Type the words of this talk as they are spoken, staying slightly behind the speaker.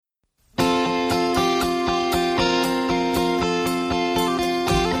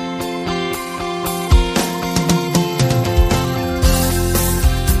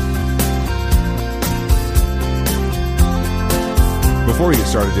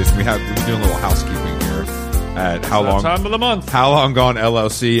started, Jason, we're doing a little housekeeping here at How Long Time of the month. How Long Gone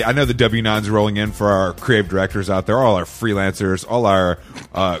LLC. I know the W9's rolling in for our creative directors out there, all our freelancers, all our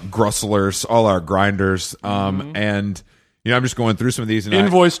grustlers, all our grinders, and. I'm just going through some of these. And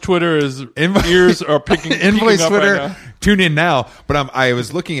Invoice Twitter is ears are picking. Invoice up Twitter. Right now. Tune in now. But I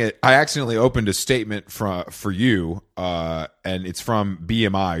was looking at. I accidentally opened a statement for you, and it's from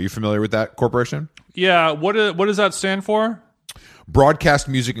BMI. Are you familiar with that corporation? Yeah. What does that stand for? Broadcast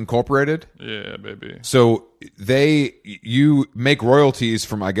Music Incorporated. Yeah, baby. So you make royalties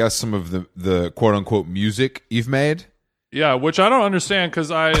from, I guess, some of the quote unquote music you've made. Yeah, which I don't understand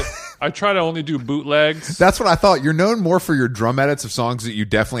because I try to only do bootlegs. That's what I thought. You're known more for your drum edits of songs that you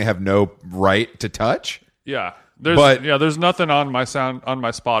definitely have no right to touch. Yeah, there's nothing on my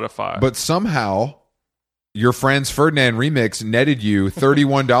Spotify. But somehow, your Franz Ferdinand remix netted you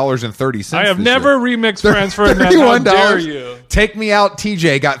 $31.30. I have never remixed Franz Ferdinand. How dare you? Take Me Out,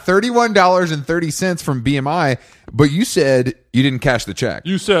 TJ got $31.30 from BMI, but you said you didn't cash the check.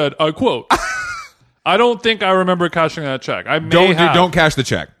 You said, I quote. I don't think I remember cashing that check. I may have. Don't cash the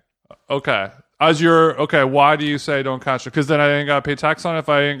check. Okay. Why do you say don't cash it? Because then I ain't got to pay tax on it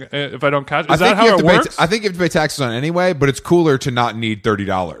if I don't cash it. Is that how it works? I think you have to pay taxes on it anyway, but it's cooler to not need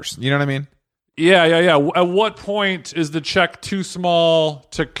 $30. You know what I mean? Yeah. At what point is the check too small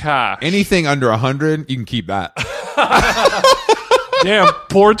to cash? Anything under 100, you can keep that. Damn,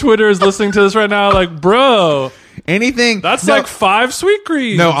 poor Twitter is listening to this right now like, bro. Anything that's like 5 sweet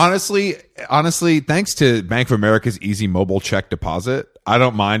greens. No, honestly, thanks to Bank of America's easy mobile check deposit, I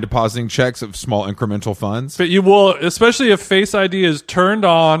don't mind depositing checks of small incremental funds. But you will, especially if Face ID is turned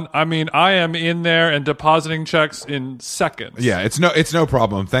on. I mean, I am in there and depositing checks in seconds. Yeah, it's no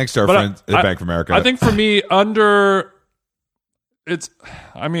problem. Thanks to our friends at Bank of America. I think for me, it's under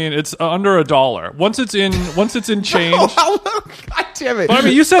 $1. Once it's in change. God damn it! But I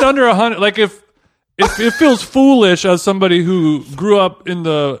mean, you said under 100. Like if it feels foolish as somebody who grew up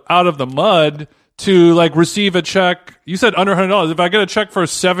out of the mud to like receive a check. You said under $100. If I get a check for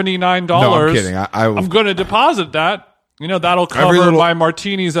 $79, no, I'm kidding. I'm going to deposit that. That'll cover my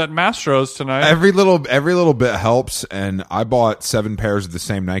martinis at Mastro's tonight. Every little bit helps, and I bought 7 pairs of the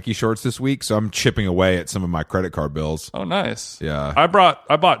same Nike shorts this week, so I'm chipping away at some of my credit card bills. Oh, nice. Yeah. I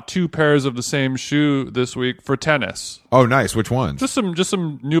bought 2 pairs of the same shoe this week for tennis. Oh, nice. Which ones? Just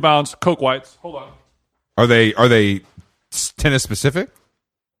some New Balance Coke Whites. Hold on. Are they tennis specific?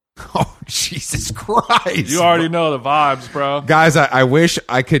 Oh, Jesus Christ. You already know the vibes, bro. Guys, I wish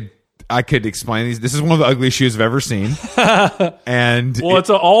I could explain these. This is one of the ugliest shoes I've ever seen. And it's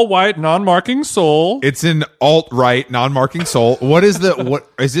an all white non-marking sole. It's an alt-right non-marking sole. What is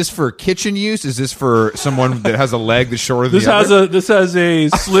this for kitchen use? Is this for someone that has a leg that's shorter than the other? This has a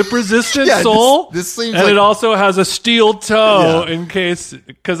slip resistant sole. This seems and it also has a steel toe in case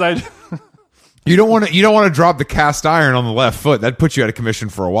You don't want to drop the cast iron on the left foot. That puts you out of commission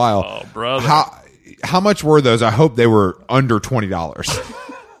for a while. Oh, brother. How much were those? I hope they were under $20.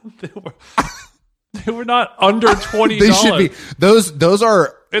 They were not under $20. They should be. Those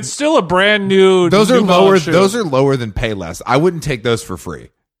are. It's still a brand new. Those are lower. Shoe. Those are lower than Payless. I wouldn't take those for free.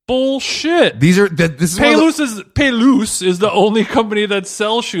 Bullshit. This is Payless is the only company that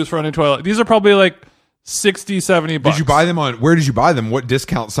sells shoes for under $20. These are probably like $60, $70. Did you buy them where did you buy them? What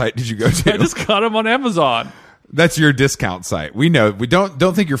discount site did you go to? I just got them on Amazon. That's your discount site. We know. We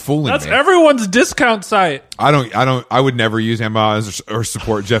don't think you're fooling That's me. everyone's discount site. I would never use Amazon or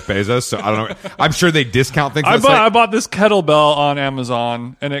support Jeff Bezos, so I don't know. I'm sure they discount things. I bought this kettlebell on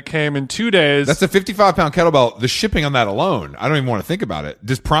Amazon and it came in 2 days. That's a 55-pound kettlebell. The shipping on that alone, I don't even want to think about it.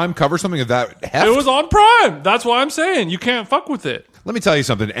 Does Prime cover something of that heft? It was on Prime. That's why I'm saying you can't fuck with it. Let me tell you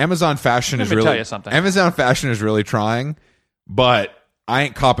something. Amazon Fashion is really trying, but I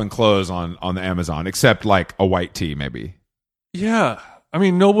ain't copping clothes on the Amazon except like a white tee, maybe. Yeah. I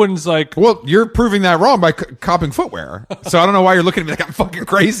mean, no one's like... Well, you're proving that wrong by copping footwear. So I don't know why you're looking at me like I'm fucking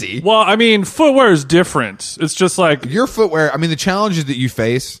crazy. Well, I mean, footwear is different. It's just like... Your footwear, I mean, the challenges that you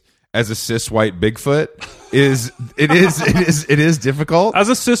face as a cis white Bigfoot it is difficult. As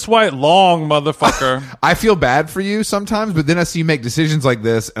a cis white long motherfucker. I feel bad for you sometimes, but then I see you make decisions like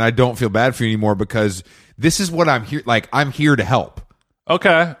this and I don't feel bad for you anymore because this is what I'm here... Like, I'm here to help.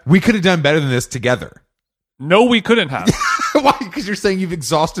 Okay. We could have done better than this together. No, we couldn't have. Why? Because you're saying you've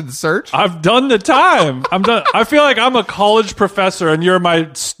exhausted the search? I've done the time. I'm done. I feel like I'm a college professor and you're my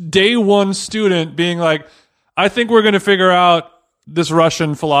day one student being like, I think we're going to figure out this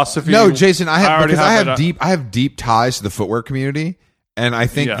Russian philosophy. No, Jason, I have deep ties to the footwear community, and I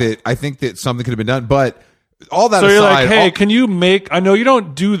think that something could have been done. But all that So you're aside, like, hey, all- can you make? I know you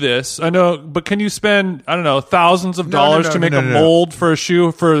don't do this. I know, but can you spend I don't know thousands of dollars to make a mold for a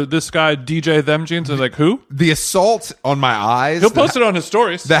shoe for this guy DJ Them Jeans? And like, who? the assault on my eyes. He'll post it on his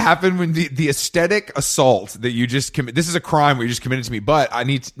stories. That happened when the aesthetic assault that you just commit. This is a crime where you just committed to me, but I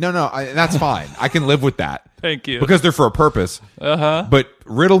need to, that's fine. I can live with that. Thank you. Because they're for a purpose. But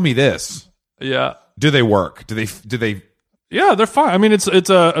riddle me this: Yeah. do they work? Do they? Yeah, they're fine. I mean, it's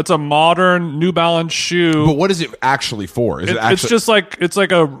a modern New Balance shoe. But what is it actually for? Is it actually? It's just like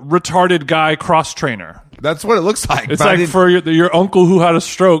a retarded guy cross trainer. That's what it looks like. It's but I like didn't- for your uncle who had a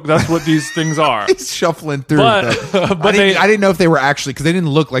stroke. That's what these things are. He's shuffling through. But- but I didn't know if they were actually because they didn't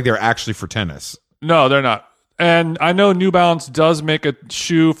look like they were actually for tennis. No, they're not. And I know New Balance does make a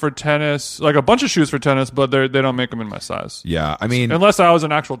shoe for tennis, like a bunch of shoes for tennis, but they don't make them in my size. Yeah, I mean, Unless I was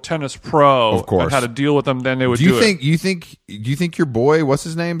an actual tennis pro, Of course. and had to deal with them, then they would do do you it. think your boy, what's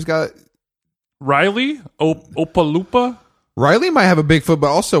his name's got? Riley Opalupa Riley might have a big foot, but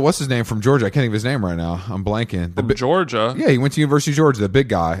also what's his name from Georgia? I can't think of his name right now. I'm blanking. from Georgia. Yeah, he went to University of Georgia. The big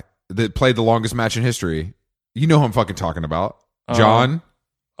guy that played the longest match in history. You know who I'm fucking talking about, John.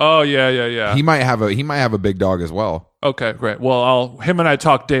 Oh yeah. He might have a big dog as well. Okay, great. Well, him and I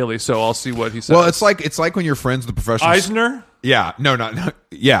talk daily, so I'll see what he says. Well, it's like when you're friends with the professional. Eisner. Yeah, no.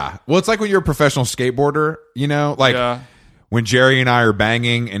 Yeah, well, it's like when you're a professional skateboarder. You know, like Yeah. when Jerry and I are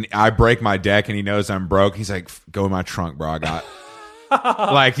banging, and I break my deck, and he knows I'm broke. He's like, "Go in my trunk, bro. I got."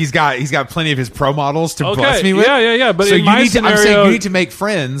 Like he's got plenty of his pro models to Okay, bless me with. yeah. But so in you my need to. I'm saying scenario, you need to make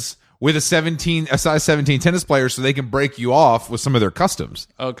friends with a size 17 tennis player so they can break you off with some of their customs.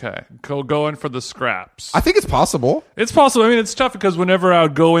 okay, go in for the scraps. I think it's possible. It's possible. I mean, it's tough because whenever I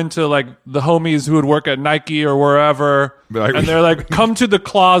would go into like the homies who would work at Nike or wherever, Be like- and they're like, "Come to the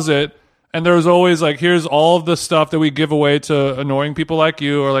closet," and there was always like, "Here's all of the stuff that we give away to annoying people like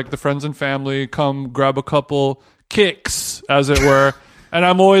you or like the friends and family. Come grab a couple kicks, as it were." And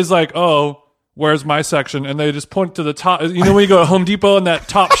I'm always like, "Oh, where's my section?" And they just point to the top. You know when you go to Home Depot and that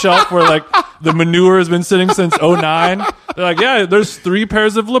top shelf where like the manure has been sitting since '09? They're like, yeah, there's 3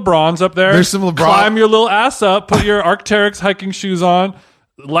 pairs of LeBrons up there. There's some LeBron- Climb your little ass up, put your Arc'teryx hiking shoes on,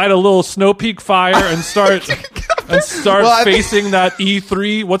 light a little Snow Peak fire, and start Well, I think- facing that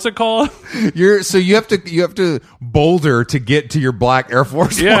E3. What's it called? You have to boulder to get to your black Air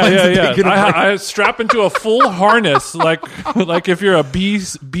Force Yeah, Ones. that yeah. they get I strap into a full harness, like if you're a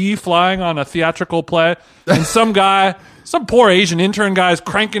bee flying on a theatrical play, and some poor Asian intern guy is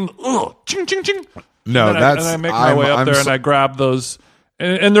cranking, ching, ching, ching. No, and that's I make my way up there and I grab those,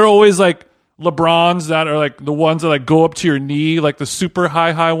 and they're always like LeBrons that are like the ones that like go up to your knee, like the super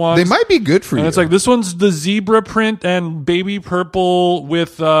high ones. they might be good for you. And it's like this one's the zebra print and baby purple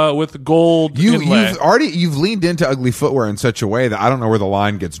with gold inlay. You've leaned into ugly footwear in such a way that I don't know where the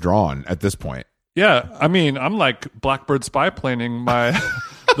line gets drawn at this point. Yeah, I mean, I'm like Blackbird spy planing my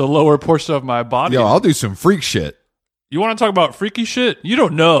the lower portion of my body. Yo, I'll do some freak shit. You want to talk about freaky shit? You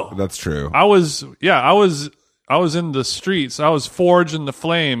don't know. That's true. I was in the streets. I was forged in the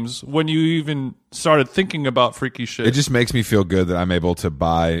flames when you even started thinking about freaky shit. It just makes me feel good that I'm able to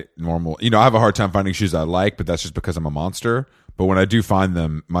buy normal. You know, I have a hard time finding shoes I like, but that's just because I'm a monster. But when I do find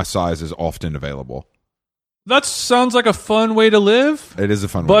them, my size is often available. That sounds like a fun way to live. It is a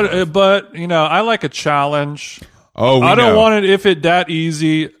fun way. But you know, I like a challenge. Oh, I don't know. want it if it that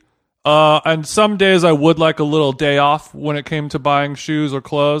easy. And some days I would like a little day off when it came to buying shoes or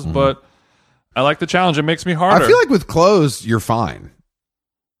clothes, but I like the challenge. It makes me harder. I feel like with clothes, you're fine.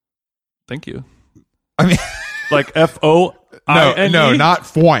 Thank you. I mean, Like FOINE? no, not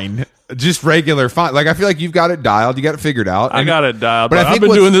fine. Just regular fine. Like I feel like you've got it dialed. You got it figured out. I got it dialed, but I but think I've been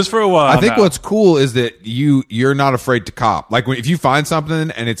what's- doing this for a while. I think now. what's cool is that you're not afraid to cop. Like if you find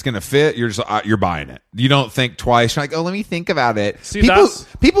something and it's gonna fit, you're just you're buying it. You don't think twice. You're like, oh, let me think about it. See, that's-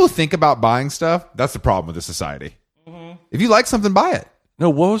 people who think about buying stuff. That's the problem with this society. If you like something, buy it. No,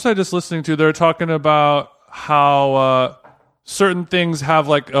 what was I just listening to? They're talking about how certain things have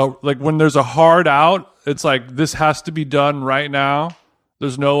like when there's a hard out, it's like this has to be done right now.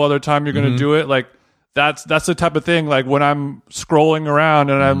 There's no other time you're going to do it. Like that's the type of thing. Like when I'm scrolling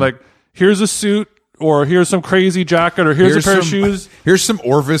around and I'm like, here's a suit or here's some crazy jacket or here's a pair of shoes. Here's some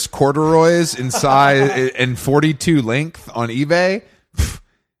Orvis corduroys in size and 42 length on eBay.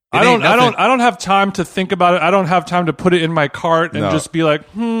 I don't have time to think about it. I don't have time to put it in my cart and No. just be like,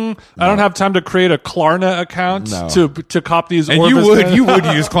 I don't have time to create a Klarna account No. to cop these. And Orvis you would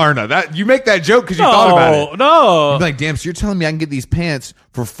use Klarna. That you make that joke because you thought about it. No, You'd be like, damn, so you're telling me I can get these pants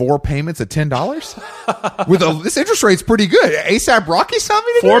for 4 payments of $10? This interest rate's pretty good. ASAP Rocky's telling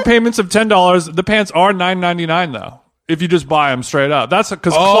me to do 4 it? payments of $10. The pants are $9.99 though. If you just buy them straight up, that's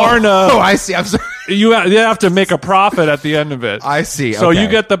because Oh, Klarna. I see. I'm sorry. you have to make a profit at the end of it. I see. So okay. you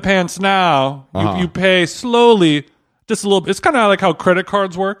get the pants now. You pay slowly, just a little. It's kind of like how credit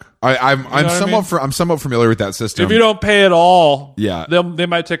cards work. I'm what I mean? somewhat familiar with that system. If you don't pay it all, Yeah. they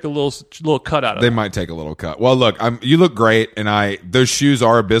might take a little cut out of They it. might take a little cut. Well, look, you look great, and those shoes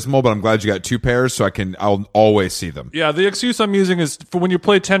are abysmal, but I'm glad you got 2 pairs, so I'll always see them. Yeah, the excuse I'm using is for when you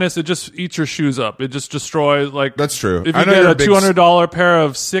play tennis, it just eats your shoes up. It just destroys That's true. If I you know get you're a a big $200 pair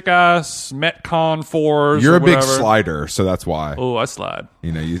of sick ass Metcon 4s, You're or a big whatever. slider, so that's why. Oh, I slide.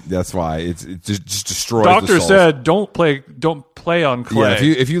 That's why it just destroys. Doctor the soles. said don't play on clay.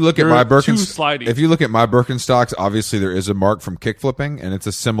 Yeah, if you look at You're my too Birkenstocks, slidey. if you look at my Birkenstocks, obviously there is a mark from kick flipping, and it's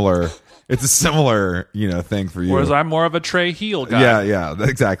a similar thing for you. Whereas I'm more of a tray heel guy. yeah,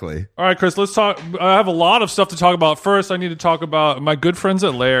 exactly. All right, Chris, let's talk. I have a lot of stuff to talk about. First, I need to talk about my good friends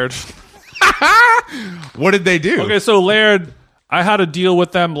at Laird. What did they do? Okay, so Laird, I had a deal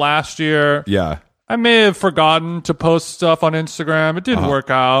with them last year. Yeah. I may have forgotten to post stuff on Instagram. It didn't work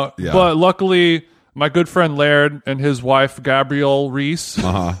out. Yeah. But luckily, my good friend Laird and his wife, Gabrielle Reese,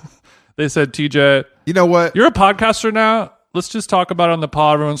 they said, TJ, You know what? you're a podcaster now. Let's just talk about it on the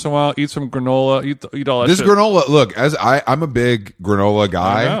pod every once in a while. Eat some granola. Eat all that This shit. granola, look, as I'm a big granola I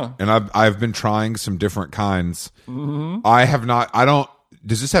guy, know. and I've been trying some different kinds. Mm-hmm. I have not. I don't.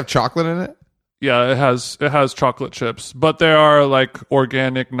 Does this have chocolate in it? Yeah, it has chocolate chips, but they are like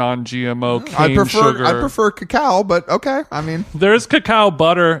organic, non-GMO cane sugar. I prefer cacao, but okay. I mean, There's cacao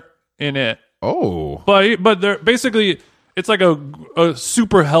butter in it, oh, but they're basically it's like a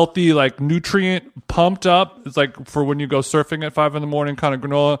super healthy, like nutrient pumped up. It's like for when you go surfing at 5 a.m. kind of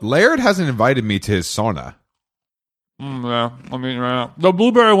granola. Laird hasn't invited me to his sauna. Yeah, I mean, right now. The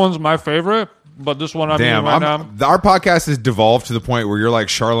blueberry one's my favorite, but this one I'm Damn, eating right now. our podcast has devolved to the point where you're like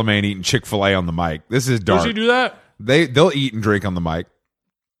Charlemagne eating Chick-fil-A on the mic. This is dark. Does he do that? They'll eat and drink on the mic.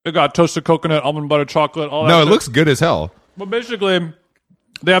 It got toasted coconut, almond butter, chocolate, all that. No, it shit. looks good as hell. But basically,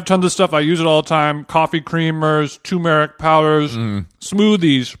 they have tons of stuff. I use it all the time. Coffee creamers, turmeric powders,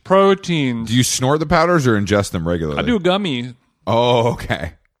 smoothies, proteins. Do you snort the powders or ingest them regularly? I do gummy. Oh,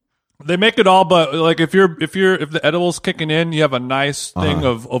 okay. They make it all, but like if the edible's kicking in, you have a nice thing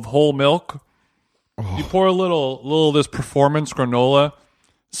of whole milk. You pour a little of this performance granola,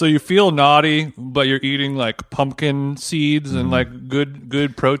 so you feel naughty, but you're eating like pumpkin seeds and like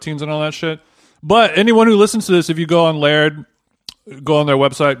good proteins and all that shit. But anyone who listens to this, if you go on Laird, go on their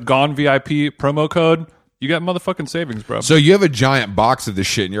website, Gone VIP promo code, you got motherfucking savings, bro. So you have a giant box of this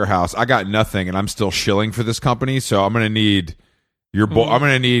shit in your house. I got nothing, and I'm still shilling for this company. So I'm gonna need I'm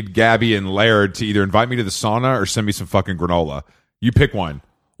gonna need Gabby and Laird to either invite me to the sauna or send me some fucking granola. You pick one.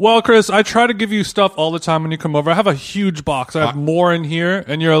 Well, Chris, I try to give you stuff all the time when you come over. I have a huge box. I have more in here,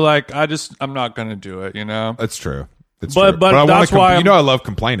 and you're like, I'm not gonna do it, you know. That's true. It's But- true. but I wanna that's why you know I love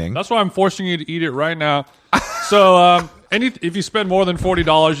complaining. That's why I'm forcing you to eat it right now. So, if you spend more than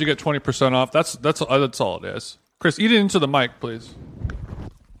 $40, you get 20% off. That's all it is. Chris, eat it into the mic, please.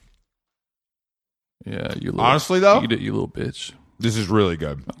 Yeah, you. Little, Honestly, though? eat it, you little bitch. This is really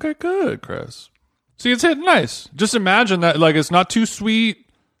good. Okay, good, Chris. See, it's hitting nice. Just imagine that, like, it's not too sweet,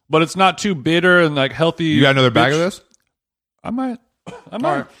 but it's not too bitter and like healthy. You got another bag of this? I might. All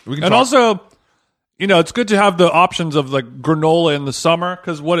right, we can And talk. also, you know, it's good to have the options of like granola in the summer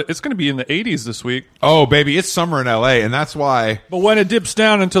because it's going to be in the 80s this week. Oh, baby, it's summer in LA, and that's why. But when it dips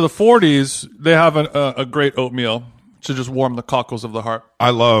down into the 40s, they have a great oatmeal to just warm the cockles of the heart. I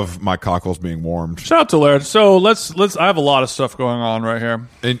love my cockles being warmed. Shout out to Laird. So let's. I have a lot of stuff going on right here.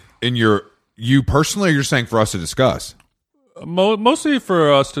 In you personally, or you're saying for us to discuss? Mostly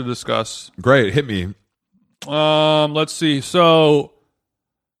for us to discuss. Great, hit me. Let's see. So,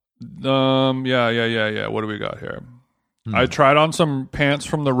 yeah. What do we got here? I tried on some pants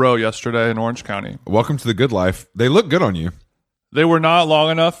from the Row yesterday in Orange County. Welcome to the good life. They look good on you. They were not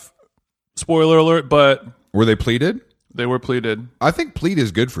long enough. Spoiler alert, but Were they pleated? they were pleated. I think pleat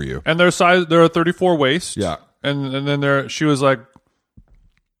is good for you. And their size, they're a 34 waist. Yeah. And then she was like,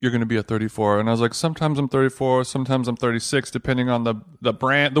 "You're going to be a 34." And I was like, "Sometimes I'm 34, sometimes I'm 36, depending on the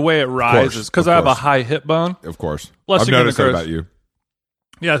brand, the way it rises." Because I have a course. high hip bone. Of course. Plus I've you get noticed a that curse. about you.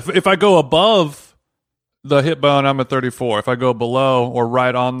 Yeah, if I go above the hip bone, I'm a 34. If I go below or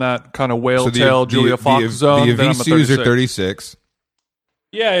right on that kind of whale tail Julia Fox zone, the then I'm a Avisus 36. are 36.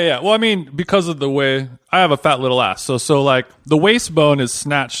 Yeah. Well, I mean, because of the way I have a fat little ass, so like the waist bone is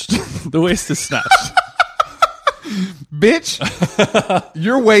snatched. The waist is snatched. Bitch,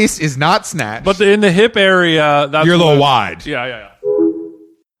 your waist is not snatched. But in the hip area, that's you're a little when- wide. Yeah.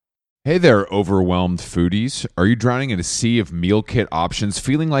 Hey there, overwhelmed foodies. Are you drowning in a sea of meal kit options,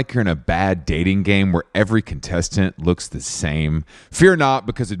 feeling like you're in a bad dating game where every contestant looks the same? Fear not,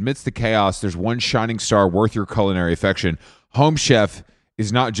 because amidst the chaos, there's one shining star worth your culinary affection. Home Chef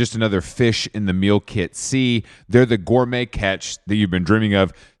is not just another fish in the meal kit sea. They're the gourmet catch that you've been dreaming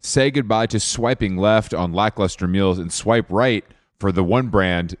of. Say goodbye to swiping left on lackluster meals and swipe right for the one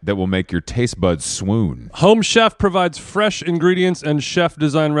brand that will make your taste buds swoon. Home Chef provides fresh ingredients and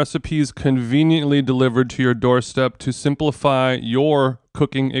chef-design recipes conveniently delivered to your doorstep to simplify your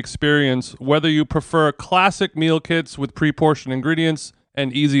cooking experience. Whether you prefer classic meal kits with pre-portioned ingredients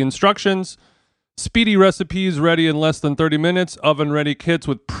and easy instructions, speedy recipes ready in less than 30 minutes, oven-ready kits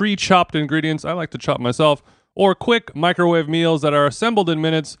with pre-chopped ingredients, I like to chop myself, or quick microwave meals that are assembled in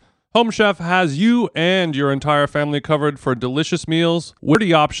minutes, Home Chef has you and your entire family covered for delicious meals,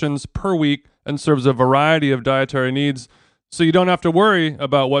 witty options per week, and serves a variety of dietary needs, so you don't have to worry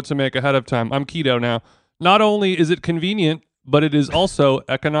about what to make ahead of time. I'm keto now. Not only is it convenient, but it is also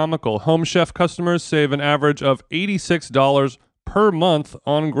economical. Home Chef customers save an average of $86 per month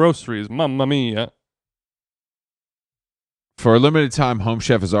on groceries. Mamma mia. For a limited time, Home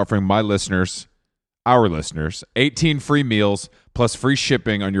Chef is offering our listeners, 18 free meals plus free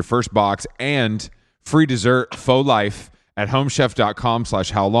shipping on your first box and free dessert for life at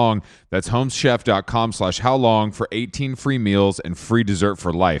homechef.com/howlong. That's homechef.com/howlong for 18 free meals and free dessert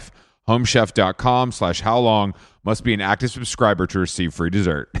for life. Homechef.com/howlong. Must be an active subscriber to receive free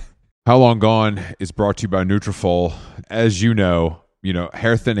dessert. How Long Gone is brought to you by Nutrafol. As you know,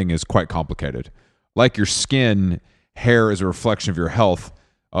 hair thinning is quite complicated. Like your skin, hair is a reflection of your health.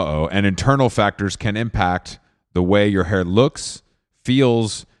 And internal factors can impact the way your hair looks,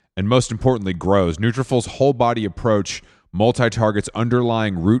 feels, and most importantly, grows. Nutrafol's whole body approach multi-targets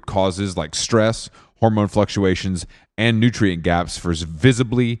underlying root causes like stress, hormone fluctuations, and nutrient gaps for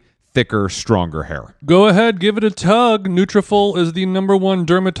visibly thicker, stronger hair. Go ahead, give it a tug. Nutrafol is the #1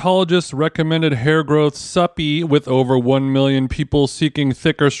 dermatologist recommended hair growth suppy with over 1 million people seeking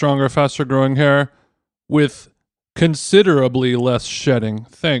thicker, stronger, faster growing hair with considerably less shedding.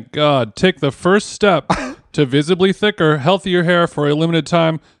 Thank God. Take the first step to visibly thicker, healthier hair for a limited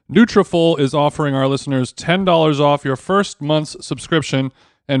time. Nutrafol is offering our listeners $10 off your first month's subscription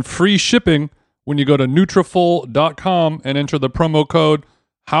and free shipping when you go to Nutrafol.com and enter the promo code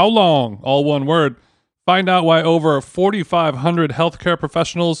HOWLONG, all one word. Find out why over 4,500 healthcare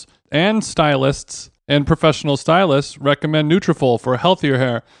professionals and stylists and professional stylists recommend Nutrafol for healthier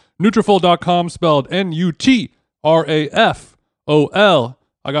hair. Nutrafol.com, spelled NUTRAFOL.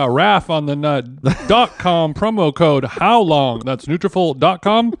 I got RAF on the nut. .com promo code HOWLONG. That's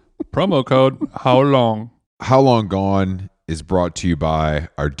Nutrafol.com promo code HOWLONG. How Long Gone is brought to you by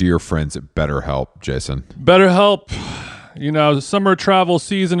our dear friends at BetterHelp, Jason. BetterHelp. Summer travel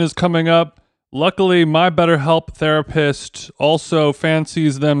season is coming up. Luckily, my BetterHelp therapist also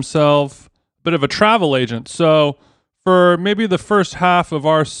fancies themselves a bit of a travel agent. So for maybe the first half of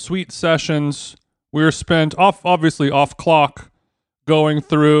our sweet sessions, we were spent obviously off clock, going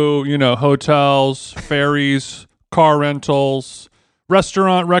through, hotels, ferries, car rentals,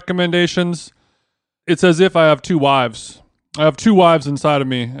 restaurant recommendations. It's as if I have two wives. I have two wives inside of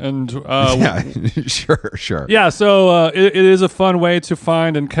me, and yeah, sure. Yeah, so it is a fun way to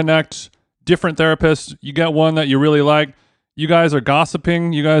find and connect different therapists. You get one that you really like. You guys are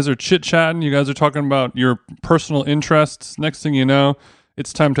gossiping. You guys are chit-chatting. You guys are talking about your personal interests. Next thing you know,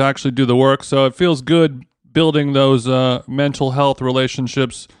 it's time to actually do the work. So it feels good building those mental health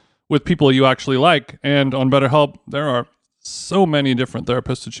relationships with people you actually like. And on BetterHelp, there are so many different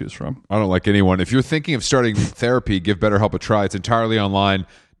therapists to choose from. I don't like anyone. If you're thinking of starting therapy, give BetterHelp a try. It's entirely online,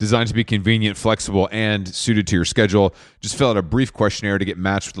 designed to be convenient, flexible, and suited to your schedule. Just fill out a brief questionnaire to get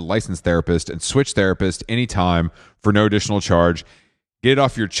matched with a licensed therapist and switch therapist anytime for no additional charge. Get it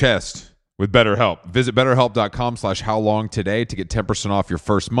off your chest with BetterHelp. Visit BetterHelp.com/howlong today to get 10% off your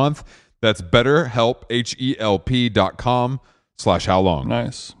first month. That's BetterHelp, HELP.com/howlong.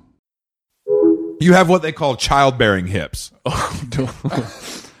 Nice. You have what they call childbearing hips. Oh,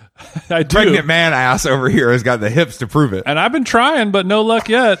 I do. Pregnant man ass over here has got the hips to prove it. And I've been trying, but no luck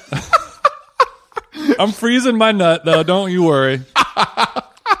yet. I'm freezing my nut, though. Don't you worry.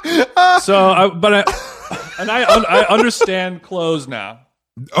 I understand clothes now.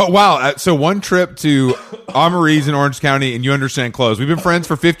 Oh, wow. So one trip to Amarie's in Orange County, and you understand clothes. We've been friends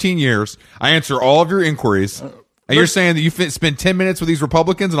for 15 years. I answer all of your inquiries. And you're saying that you spend 10 minutes with these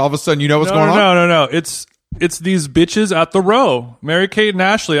Republicans, and all of a sudden you know what's going on? No. It's these bitches at the row. Mary-Kate and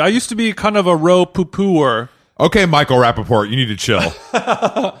Ashley. I used to be kind of a row poo-pooer. Okay, Michael Rappaport, you need to chill.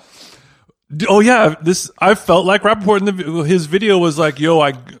 Oh yeah, I felt like Rappaport in his video was like, "Yo,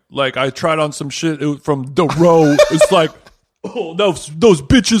 I tried on some shit from the row. It's like, oh, those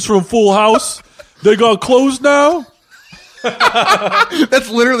bitches from Full House, they got closed now." That's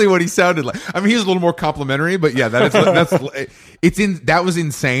literally what he sounded like. I mean, he was a little more complimentary, but yeah, that was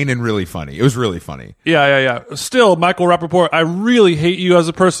insane and really funny. It was really funny. Yeah. Still, Michael Rappaport, I really hate you as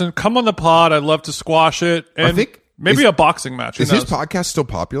a person. Come on the pod. I'd love to squash it. And I think maybe a boxing match. Is his podcast still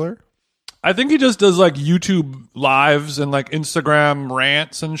popular? I think he just does like YouTube lives and like Instagram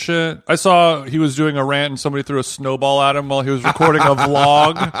rants and shit. I saw he was doing a rant and somebody threw a snowball at him while he was recording a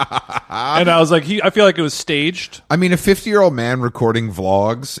vlog. And I was like, I feel like it was staged. I mean, a 50-year-old man recording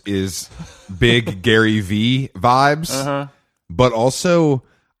vlogs is big Gary V vibes, but also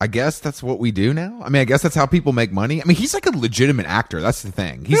I guess that's what we do now. I mean, I guess that's how people make money. I mean, he's like a legitimate actor. That's the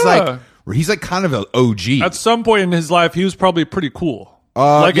thing. He's like kind of an OG. At some point in his life, he was probably pretty cool. In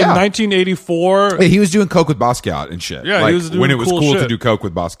 1984, he was doing coke with Basquiat and shit. Yeah, like, he was doing when it was cool shit to do coke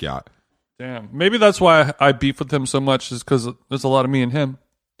with Basquiat. Damn, maybe that's why I beef with him so much, is because there's a lot of me and him.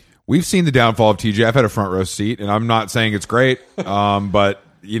 We've seen the downfall of TJ. I've had a front row seat, and I'm not saying it's great, but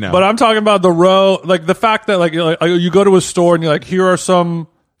you know. But I'm talking about the row, like the fact that like you go to a store and you're like, here are some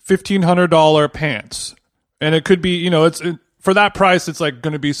 $1,500 pants, and it could be, for that price, it's like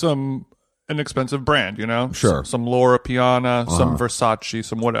going to be an expensive brand, Sure. Some Laura Piana, some Versace,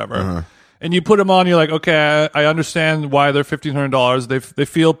 some whatever. And you put them on, you're like, okay, I understand why they're $1,500. They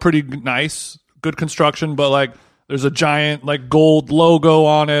feel pretty nice, good construction, but like there's a giant like gold logo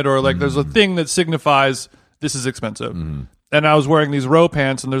on it, or like there's a thing that signifies this is expensive. And I was wearing these row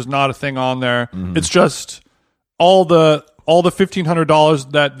pants, and there's not a thing on there. It's just all the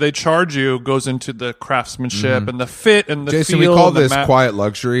 $1,500 that they charge you goes into the craftsmanship and the fit and the Jason, feel. we call this quiet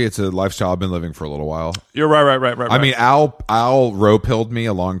luxury. It's a lifestyle I've been living for a little while. You're right. I mean, Al row pilled me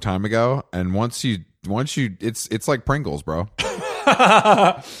a long time ago, and once you, it's like Pringles, bro.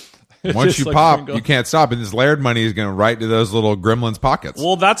 Once you pop, Pringles. you can't stop, and this Laird money is going to right to those little gremlins' pockets.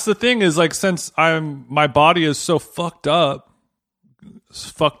 Well, that's the thing is like, since my body is so fucked up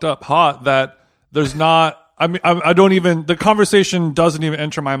hot that there's not. I mean, I don't even, the conversation doesn't even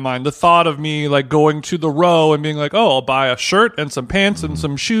enter my mind. The thought of me like going to the row and being like, oh, I'll buy a shirt and some pants and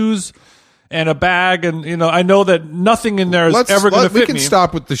some shoes and a bag, and I know that nothing in there is ever going to fit me. We can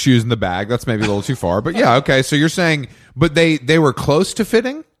stop with the shoes and the bag. That's maybe a little too far, but yeah, okay. So you're saying, but they were close to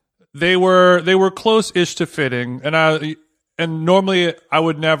fitting. They were close-ish to fitting, and normally I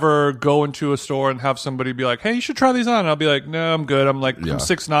would never go into a store and have somebody be like, "Hey, you should try these on." And I'll be like, "No, I'm good. I'm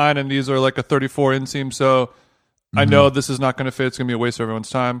 6'9", and these are like a 34 inseam, so I know this is not going to fit. It's going to be a waste of everyone's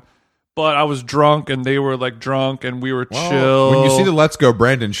time." But I was drunk, and they were like drunk, and we were chill. When you see the "Let's Go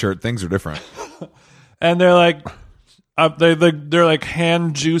Brandon" shirt, things are different. And they're like, they're like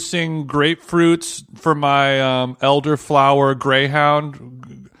hand juicing grapefruits for my elderflower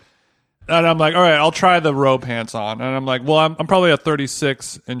greyhound. And I'm like, all right, I'll try the row pants on. And I'm like, well, I'm probably a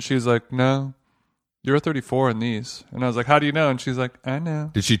 36. And she's like, no, you're a 34 in these. And I was like, how do you know? And she's like, I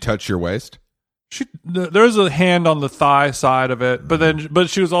know. Did she touch your waist? There's a hand on the thigh side of it. But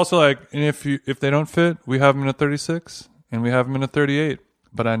she was also like, and if they don't fit, we have them in a 36 and we have them in a 38.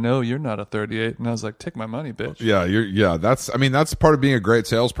 But I know you're not a 38. And I was like, take my money, bitch. Yeah, that's part of being a great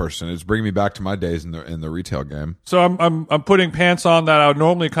salesperson. It's bringing me back to my days in the retail game. So I'm putting pants on that I would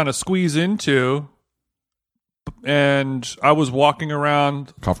normally kind of squeeze into, and I was walking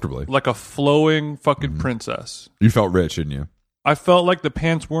around comfortably like a flowing fucking princess. You felt rich, didn't you? I felt like the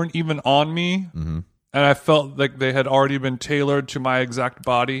pants weren't even on me, and I felt like they had already been tailored to my exact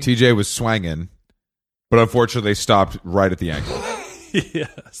body. TJ was swanging, but unfortunately they stopped right at the ankle.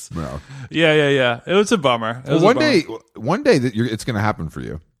 Yes. No. Yeah. It was a bummer. One day that it's going to happen for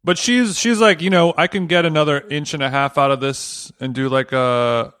you. But she's like, I can get another 1.5 inches out of this and do like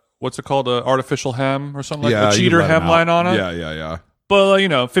a, what's it called, a artificial hem or something, like a cheater hemline on it. Yeah. But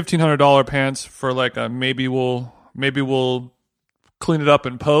 $1,500 pants for like a maybe we'll clean it up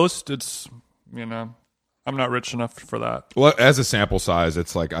in post. It's I'm not rich enough for that. Well, as a sample size,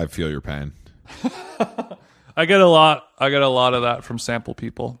 it's like I feel your pain. I get a lot of that from sample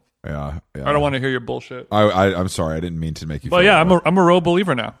people. Yeah. I don't want to hear your bullshit. I'm sorry. I didn't mean to make you. But yeah, I'm a row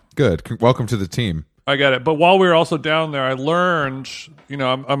believer now. Good. Welcome to the team. I get it. But while we were also down there, I learned.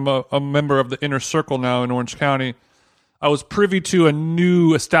 I'm a member of the inner circle now in Orange County. I was privy to a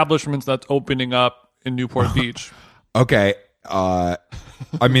new establishment that's opening up in Newport Beach. Okay.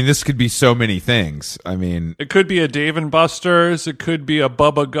 I mean, this could be so many things. I mean, It could be a Dave and Buster's. It could be a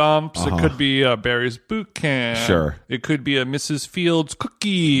Bubba Gump's. It could be a Barry's Boot Camp. Sure. It could be a Mrs. Fields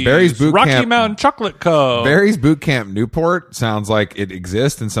Cookies. Barry's Boot Rocky Camp- Mountain Chocolate Co. Barry's Boot Camp Newport sounds like it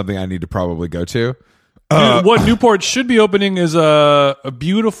exists and something I need to probably go to. What Newport should be opening is a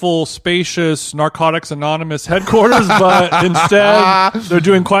beautiful, spacious Narcotics Anonymous headquarters, but instead they're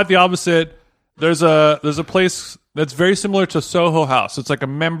doing quite the opposite. There's a place that's very similar to Soho House. It's like a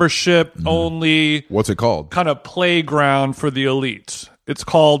membership only What's it called? kind of playground for the elite. It's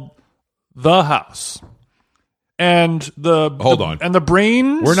called The House. And Hold on. And the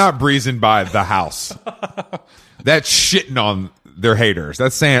brains. We're not breezing by the house. That's shitting on their haters.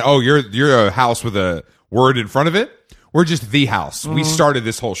 That's saying, oh, you're a house with a word in front of it. We're just the house. We started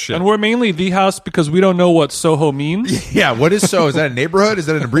this whole shit. And we're mainly The House because we don't know what Soho means. Yeah, what is so? Is that a neighborhood? Is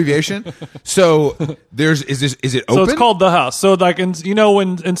that an abbreviation? So is it open? So it's called The House. So like,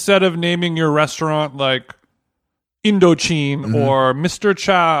 when instead of naming your restaurant like Indochine or Mr.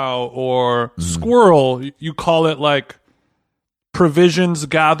 Chow or Squirrel, you call it like Provisions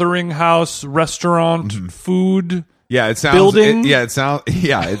Gathering House Restaurant Food. Yeah, it sounds. Building? It sounds.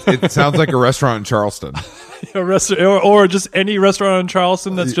 Yeah, it sounds like a restaurant in Charleston. Or just any restaurant in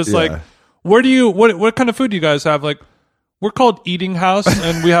Charleston that's just Yeah. like, what kind of food do you guys have? Like, we're called Eating House,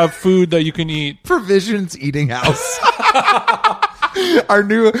 and we have food that you can eat. Provisions Eating House. Our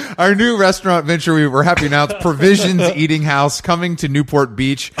new restaurant venture we're happy to announce, Provisions Eating House, coming to Newport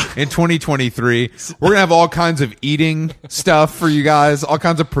Beach in 2023. We're gonna have all kinds of eating stuff for you guys, all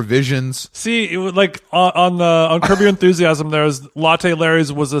kinds of provisions. See, it was like on Curb Your Enthusiasm, there's Latte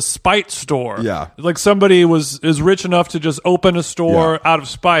Larry's was a spite store. Yeah. Like somebody is rich enough to just open a store out of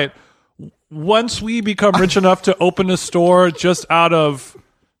spite. Once we become rich enough to open a store just out of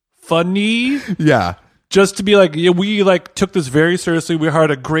funny, Yeah. just to be like, yeah, we like took this very seriously. We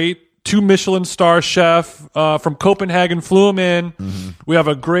hired a great 2 Michelin star chef from Copenhagen, flew him in. We have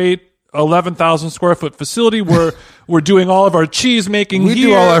a great 11,000 square foot facility where we're doing all of our cheese making. We here.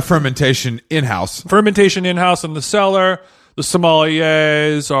 do all our fermentation in-house. Fermentation in-house in the cellar. The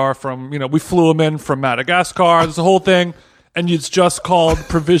sommeliers are from, we flew them in from Madagascar. There's a whole thing. And it's just called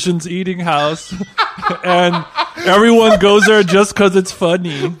Provisions Eating House. And everyone goes there just because it's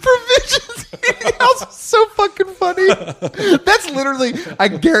funny. Provisions Eating House is so fucking funny. That's literally, I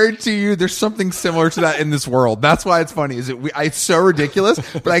guarantee you there's something similar to that in this world. That's why it's funny. It's so ridiculous,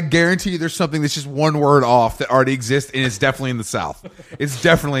 but I guarantee you there's something that's just one word off that already exists, and it's definitely in the South. It's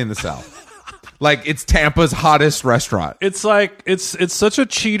definitely in the South. Like, it's Tampa's hottest restaurant. It's like it's such a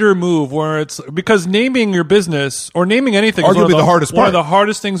cheater move where it's because naming your business or naming anything is Arguably the hardest one of part. the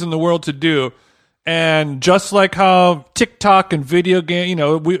hardest things in the world to do. And just like how TikTok and video game,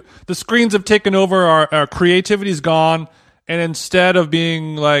 the screens have taken over, our creativity's gone. And instead of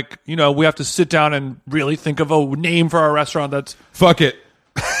being like, we have to sit down and really think of a name for our restaurant that's, Fuck it.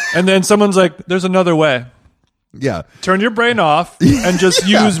 and then someone's like, there's another way. Yeah. Turn your brain off and just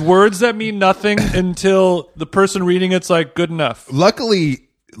use words that mean nothing until the person reading it's like good enough. Luckily,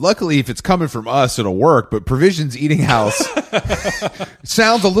 if it's coming from us, it'll work. But Provisions Eating House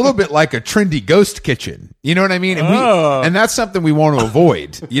sounds a little bit like a trendy ghost kitchen. You know what I mean? And, and that's something we want to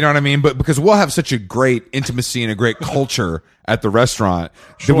avoid. You know what I mean? But because we'll have such a great intimacy and a great culture at the restaurant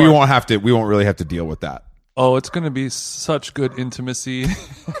that we won't really have to deal with that. Oh, it's going to be such good intimacy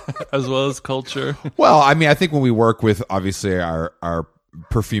as well as culture. Well, I mean, I think when we work with obviously our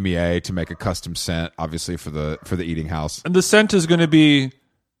perfumier to make a custom scent, obviously for the eating house. And the scent is going to be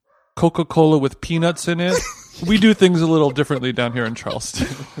Coca-Cola with peanuts in it. We do things a little differently down here in Charleston.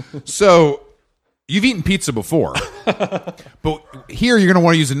 So, you've eaten pizza before, but here you're going to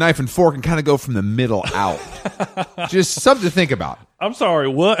want to use a knife and fork and kind of go from the middle out. Just something to think about. I'm sorry,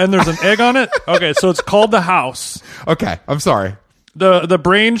 what? And there's an egg on it? Okay, so it's called The House. Okay, I'm sorry. The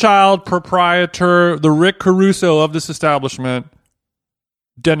brainchild, proprietor, the Rick Caruso of this establishment,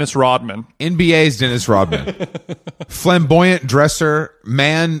 Dennis Rodman. NBA's Dennis Rodman. Flamboyant dresser,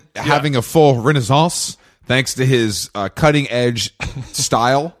 man having a full renaissance thanks to his cutting-edge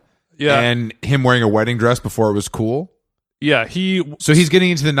style. Yeah. And him wearing a wedding dress before it was cool. Yeah, So he's getting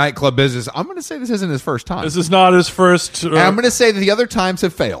into the nightclub business. I'm going to say this isn't his first time. this is not his first. And I'm going to say that the other times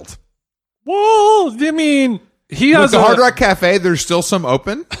have failed. Well, I mean, he Look, has the Hard Rock Cafe, there's still some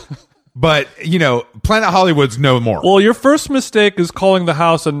open. But, Planet Hollywood's no more. Well, your first mistake is calling the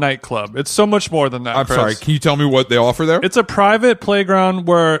house a nightclub. It's so much more than that. I'm Chris. sorry. Can you tell me what they offer there? It's a private playground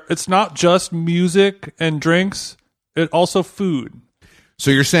where it's not just music and drinks, it's also food. So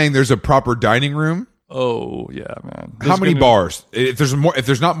you're saying there's a proper dining room? Oh yeah, man. How many bars? If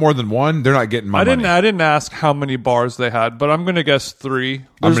there's not more than one, they're not getting my money. I didn't ask how many bars they had, but I'm gonna guess 3.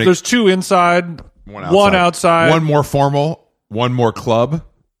 There's 2 inside, one outside, one more formal, one more club.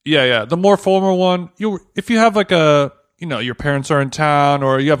 Yeah. The more formal one, if you have like your parents are in town,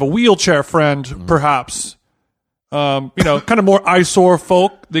 or you have a wheelchair friend, perhaps. Kind of more eyesore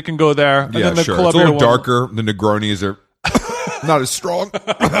folk, they can go there. And then the sure. club It's a little one, darker. The Negronis are not as strong.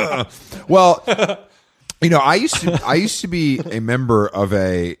 Well, I used to be a member of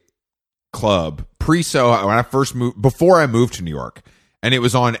a club pre-Soho when I first moved, before I moved to New York, and it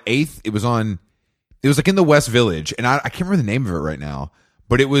was on 8th. It was like in the West Village, and I can't remember the name of it right now,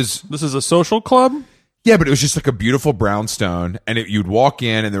 but it was. This is a social club. Yeah, but it was just like a beautiful brownstone, and you'd walk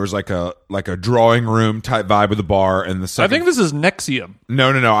in, and there was like a drawing room type vibe with the bar, and the second. I think this is Nexium.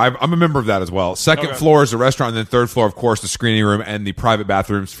 No. I'm a member of that as well. Second floor is a restaurant, and then third floor, of course, the screening room and the private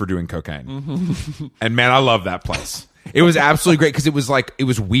bathrooms for doing cocaine. And man, I love that place. It was absolutely great because it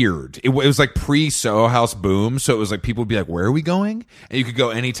was weird. It was like pre-Soho House boom, so it was like people would be like, "Where are we going?" And you could go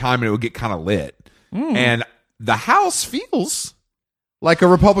anytime, and it would get kind of lit. And the house feels like a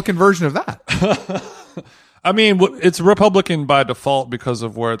Republican version of that. I mean, it's Republican by default because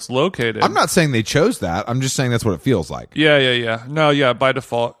of where it's located. I'm not saying they chose that. I'm just saying that's what it feels like. Yeah. No, yeah, by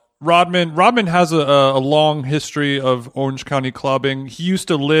default. Rodman has a long history of Orange County clubbing. He used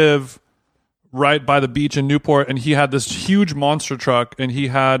to live right by the beach in Newport, and he had this huge monster truck, and he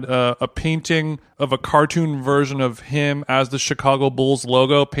had a painting of a cartoon version of him as the Chicago Bulls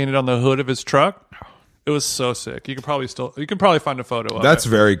logo painted on the hood of his truck. It was so sick. You can probably find a photo of it. That's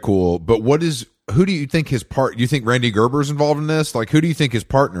very cool. But who do you think do you think Randy Gerber's involved in this? Like, who do you think his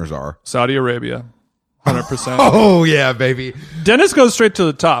partners are? Saudi Arabia. 100%. Oh, yeah, baby. Dennis goes straight to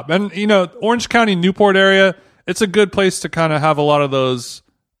the top. And, Orange County, Newport area, it's a good place to kind of have a lot of those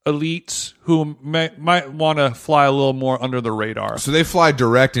elites who might want to fly a little more under the radar. So they fly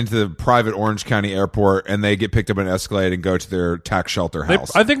direct into the private Orange County airport, and they get picked up in an Escalade and go to their tax shelter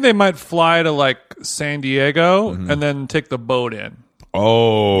house. I think they might fly to, like, San Diego and then take the boat in.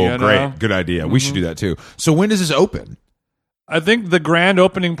 Oh, great. Good idea. We should do that, too. So when does this open? I think the grand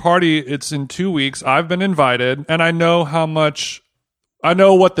opening party, it's in 2 weeks. I've been invited, and I know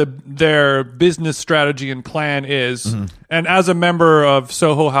what their business strategy and plan is. And as a member of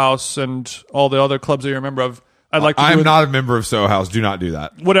Soho House and all the other clubs that you're a member of, I'd like to I'm not a member of Soho House. Do not do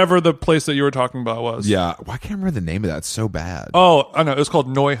that. Whatever the place that you were talking about was. Yeah. Well, I can't remember the name of that. It's so bad. Oh, I know. It was called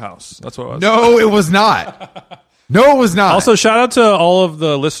Neuhaus. That's what it was. No, it was not. No, it was not. Also, shout out to all of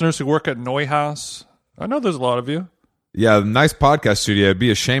the listeners who work at Neuhaus. I know there's a lot of you. Yeah, nice podcast studio. It'd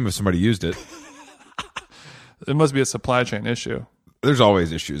be a shame if somebody used it. It must be a supply chain issue. There's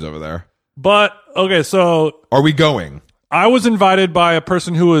always issues over there. But, okay, so... Are we going? I was invited by a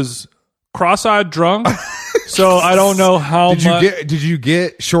person who was cross-eyed drunk, so I don't know how much... Did you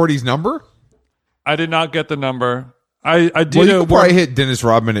get Shorty's number? I did not get the number. I did. Well, you could probably hit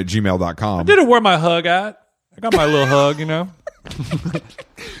DennisRodman@gmail.com. I did it where my hug at. I got my little hug,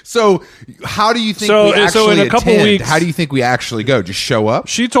 So, how do you think we actually in a couple attend? weeks, how do you think we actually go? Just show up?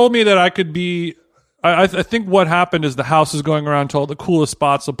 She told me that I could be... I think what happened is the house is going around to all the coolest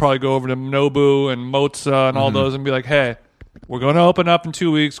spots. They'll probably go over to Nobu and Moza and all those and be like, hey, we're going to open up in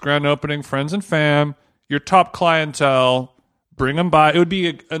 2 weeks, grand opening, friends and fam, your top clientele, bring them by. It would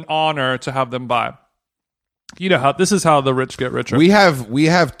be an honor to have them by. You know how this is how the rich get richer. We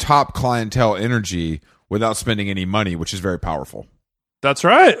have top clientele energy without spending any money, which is very powerful. That's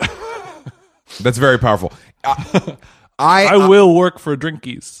right. That's very powerful. I will work for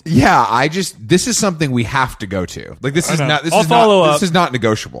Drinkies. Yeah, this is something we have to go to. Like this is not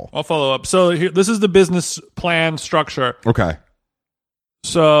negotiable. I'll follow up. So this is the business plan structure. Okay.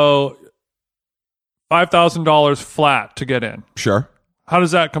 So $5,000 flat to get in. Sure. How does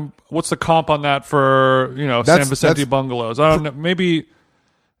that what's the comp on that for, San Vicente bungalows? I don't know. Maybe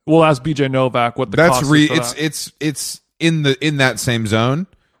we'll ask BJ Novak what the cost is for that. It's in that same zone.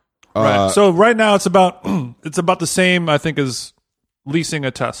 Right. So right now it's about the same, I think, as leasing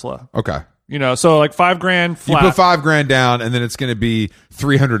a Tesla. Okay. So like $5,000 flat. You put $5,000 down, and then it's going to be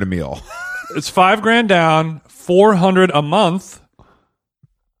 $300 a meal. It's $5,000 down, $400 a month,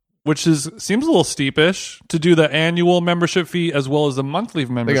 which seems a little steepish to do the annual membership fee as well as the monthly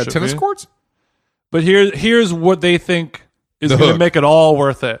membership. They got tennis courts. But here's what they think is going to make it all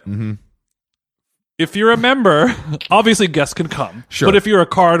worth it. Mm-hmm. If you're a member, obviously guests can come. Sure. But if you're a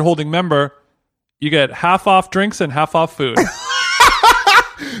card-holding member, you get half off drinks and half off food.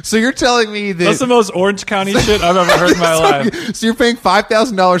 So you're telling me that That's the most Orange County shit I've ever heard in my life. So you're paying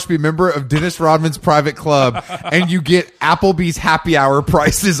 $5,000 to be a member of Dennis Rodman's private club, and you get Applebee's happy hour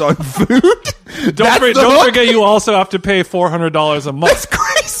prices on food. Don't forget, you also have to pay $400 a month. That's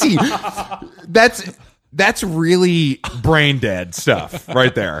crazy. That's really brain dead stuff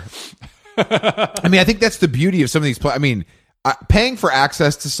right there. I mean, I think that's the beauty of some of these. I mean, paying for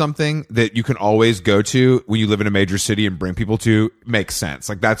access to something that you can always go to when you live in a major city and bring people to makes sense.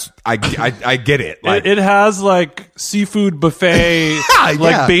 Like I get it. Like, it has like seafood buffet,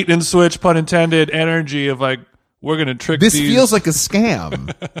 like bait and switch, pun intended, energy of like, we're going to trick this these. feels like a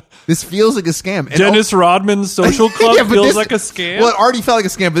scam. This feels like a scam. And Dennis Rodman's social club feels like a scam. Well, it already felt like a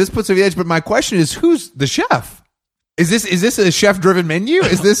scam, but this puts it over the edge. But my question is, who's the chef? Is this a chef-driven menu?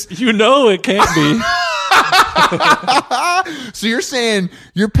 Is this... It can't be. So you're saying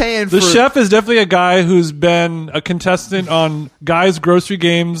you're paying for... The chef is definitely a guy who's been a contestant on Guys Grocery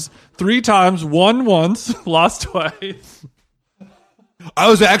Games 3 times, won once, lost twice.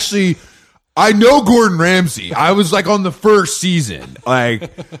 I know Gordon Ramsay. I was like on the first season. Like,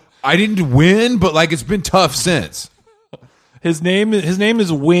 I didn't win, but like it's been tough since. His name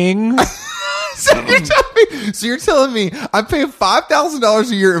is Wing. So you're telling me I'm paying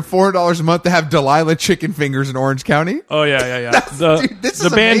 $5,000 a year and $400 a month to have Delilah chicken fingers in Orange County? Oh yeah. The amazing.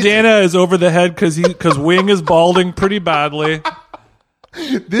 bandana is over the head because Wing is balding pretty badly.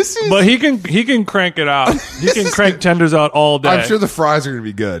 But he can crank it out. He can crank tenders out all day. I'm sure the fries are gonna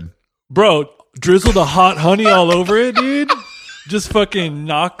be good. Bro, drizzle the hot honey all over it, dude. Just fucking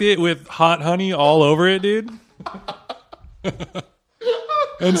knocked it with hot honey all over it, dude.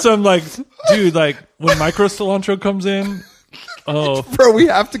 And some like, dude, like when micro cilantro comes in, oh, bro, we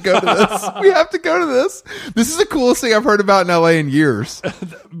have to go to this. We have to go to this. This is the coolest thing I've heard about in LA in years.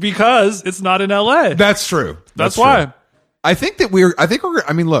 Because it's not in LA. That's true. That's why. True. I think we're.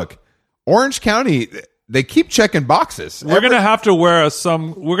 I mean, look, Orange County. They keep checking boxes. We're gonna have to wear a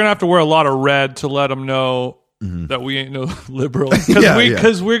lot of red to let them know that we ain't no liberals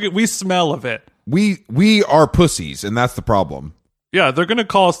because we smell of it. We are pussies, and that's the problem. Yeah, they're gonna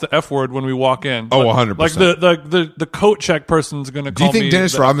call us the F word when we walk in. Oh, 100%. Like the coat check person's gonna call me. Do you think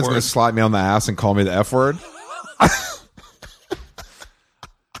Dennis Rodman's gonna slap me on the ass and call me the F word?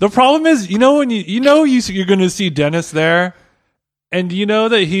 The problem is, you're gonna see Dennis there, and you know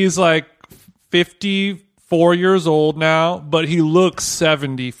that he's like 54 years old now, but he looks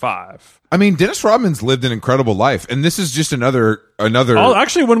 75. I mean, Dennis Rodman's lived an incredible life, and this is just another. Oh,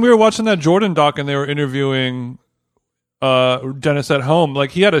 actually, when we were watching that Jordan doc and they were interviewing Dennis at home,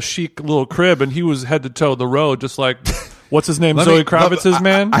 like he had a chic little crib and he was head to toe the road, just like what's his name, Zoe Kravitz's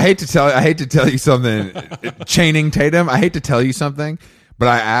man. I hate to tell you something, Channing Tatum. I hate to tell you something, but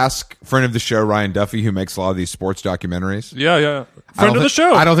I ask friend of the show Ryan Duffy, who makes a lot of these sports documentaries. Yeah, friend of the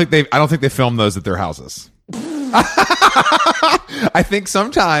show. I don't think they film those at their houses. I think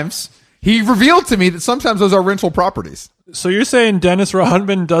sometimes he revealed to me that sometimes those are rental properties. So you're saying Dennis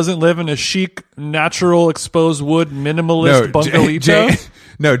Rodman doesn't live in a chic, natural, exposed wood, minimalist bungalito?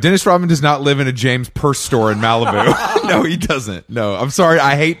 No, Dennis Rodman does not live in a James Purse store in Malibu. No, he doesn't. No, I'm sorry.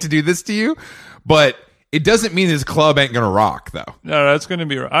 I hate to do this to you, but it doesn't mean his club ain't going to rock, though. No, that's going to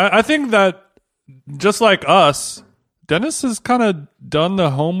be right. I think that just like us, Dennis has kind of done the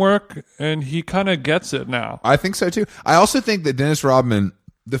homework and he kind of gets it now. I think so, too. I also think that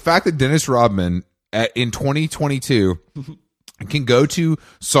the fact that Dennis Rodman in 2022 can go to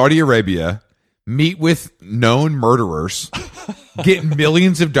Saudi Arabia, meet with known murderers, get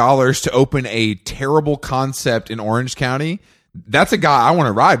millions of dollars to open a terrible concept in Orange County. That's a guy I want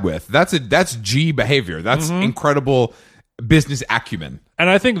to ride with. That's G behavior. That's incredible business acumen. And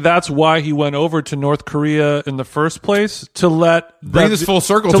I think that's why he went over to North Korea in the first place, to bring this full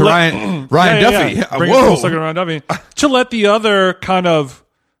circle to Ryan Duffy. Yeah. Bring it full circle to Ryan Duffy. To let the other kind of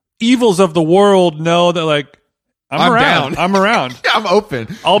evils of the world know that, like, I'm around. Down. I'm around. Yeah, I'm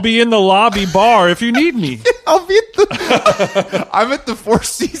open. I'll be in the lobby bar if you need me. I'm at the Four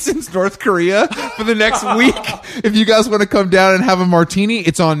Seasons, North Korea for the next week. If you guys want to come down and have a martini,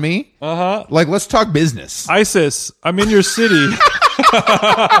 it's on me. Like, let's talk business. ISIS, I'm in your city.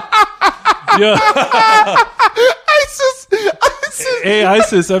 Yeah. ISIS. Hey,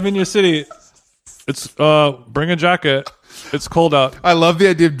 ISIS, I'm in your city. It's bring a jacket. It's cold out. I love the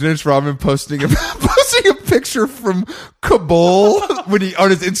idea of Dennis Rodman posting a picture from Kabul when he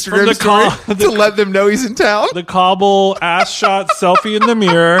on his Instagram story to let them know he's in town. The Kabul ass shot selfie in the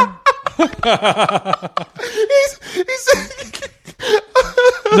mirror.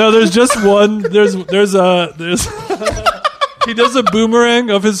 No, there's just one. There's he does a boomerang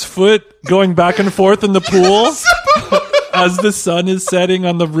of his foot going back and forth in the pool. as the sun is setting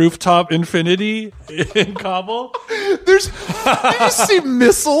on the rooftop infinity in Kabul. There's you see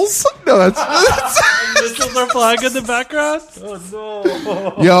missiles. No, that's Missiles are flying in the background.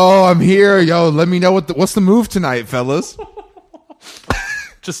 Oh no! yo. I'm here. Yo, let me know what's the move tonight, fellas.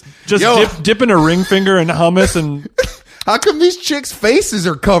 Just Yo. dipping a ring finger in hummus and How come these chicks' faces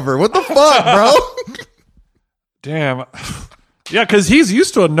are covered? What the fuck, bro? damn. Yeah, because he's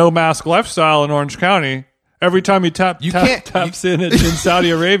used to a no mask lifestyle in Orange County. Every time he taps in Saudi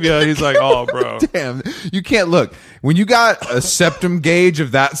Arabia, he's like, "Oh, bro, Damn, you can't look when you got a septum gauge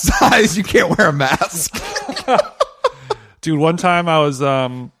of that size. You can't wear a mask. dude." One time I was,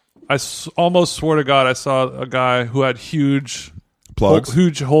 almost swore to God, I saw a guy who had huge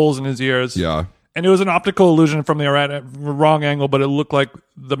holes in his ears. Yeah. And it was an optical illusion from the wrong angle, but it looked like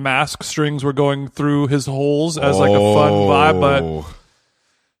the mask strings were going through his holes as like a fun vibe. But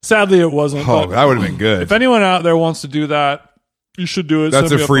sadly, it wasn't. Oh, But that would have been good. if anyone out there wants to do that, you should do it. That's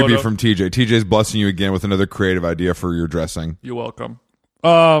a Send me freebie photo. from TJ. TJ's blessing you again with another creative idea for your dressing. You're welcome.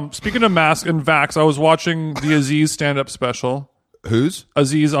 Speaking of mask and vax, I was watching the Aziz stand-up special. Whose?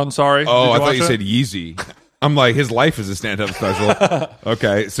 Aziz Ansari. Oh, Did I thought watch you it? said Yeezy. I'm like, his life is a stand-up special.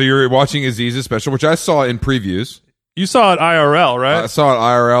 Okay, so you're watching Aziz's special, which I saw in previews. You saw it IRL, right? I saw it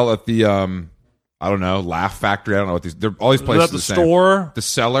IRL at the I don't know, Laugh Factory. I don't know what these. All these was places that the the same. store? The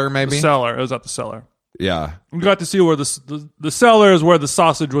Cellar, maybe. The cellar. It was at the cellar. Yeah. You got to see where the cellar is where the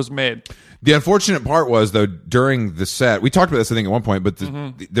sausage was made. The unfortunate part was though during the set, we talked about this I think at one point, but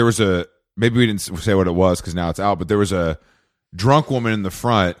there was a maybe we didn't say what it was because now it's out, but there was a drunk woman in the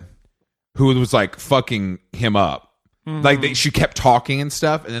front who was like fucking him up. Like she kept talking and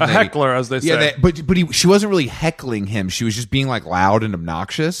stuff, and then Heckler, as they say. Yeah, but she wasn't really heckling him. She was just being like loud and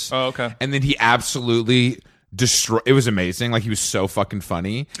obnoxious. Oh, okay. And then he absolutely destroyed. It was amazing. Like he was so fucking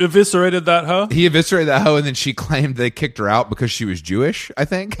funny. Eviscerated that hoe. He eviscerated that hoe, and then she claimed they kicked her out because she was Jewish, I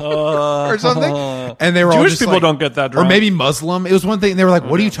think, or something. And they were all Jewish just people like- don't get that or drunk. maybe Muslim. It was one thing. And they were like,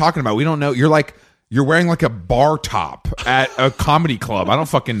 "What are you talking about? We don't know." You're wearing like a bar top at a comedy club. I don't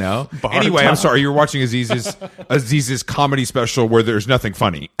fucking know. Anyway, I'm sorry. You're watching Aziz's comedy special where there's nothing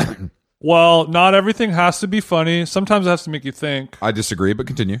funny. Well, not everything has to be funny. Sometimes it has to make you think. I disagree, but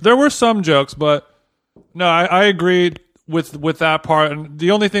continue. There were some jokes, but no, I agreed with that part. And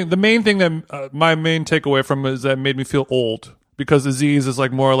the main thing that my main takeaway from it is that it made me feel old because Aziz is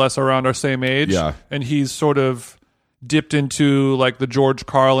like more or less around our same age. Yeah. And he's sort of dipped into like the George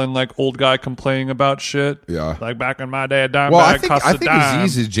Carlin, like old guy complaining about shit. Yeah. Like back in my day, a dime Well, I bag think cost a dime.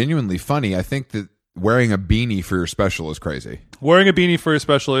 Aziz is genuinely funny. I think that wearing a beanie for your special is crazy. Wearing a beanie for your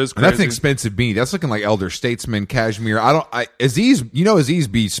special is And crazy. that's an expensive beanie. That's looking like elder statesman cashmere. Aziz, Aziz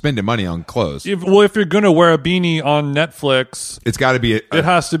be spending money on clothes. If you're gonna wear a beanie on Netflix, It's got to be. it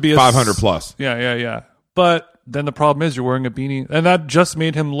has to be 500 plus. Yeah. But then the problem is you're wearing a beanie, and that just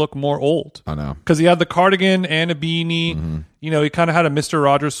made him look more old. I know. Because he had the cardigan and a beanie. Mm-hmm. He kind of had a Mr.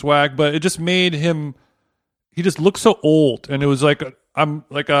 Rogers swag, but it just made him. He just looked so old, and it was like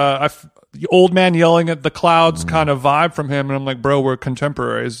the old man yelling at the clouds kind of vibe from him. And I'm like, bro, we're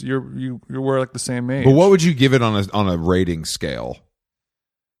contemporaries. We're like the same age. But what would you give it on a rating scale?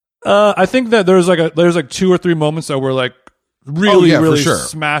 I think that there's like 2 or 3 moments that were like really, for really sure.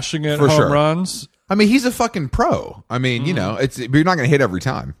 smashing it, For home sure. runs. I mean, he's a fucking pro. I mean, you're not going to hit every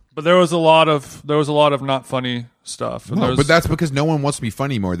time. But there was a lot of not funny stuff. And No, but that's because no one wants to be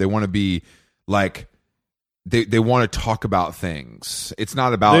funny anymore. They want to be like they want to talk about things. It's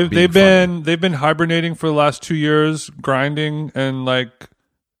not about they've funny. been hibernating for the last 2 years, grinding and like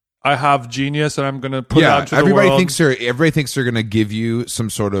I have genius and I'm gonna put it out to the world. Everybody thinks they're going to give you some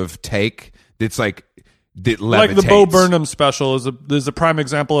sort of take that's like that levitates. Like the Bo Burnham special is a prime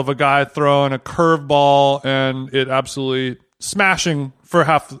example of a guy throwing a curveball and it absolutely smashing for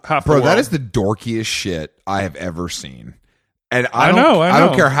half the Bro, world. that is the dorkiest shit I have ever seen. And I know. I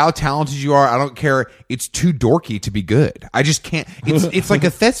don't care how talented you are. I don't care. It's too dorky to be good. I just can't. It's like a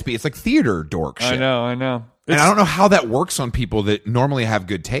thespian. It's like theater dork shit. I know. And I don't know how that works on people that normally have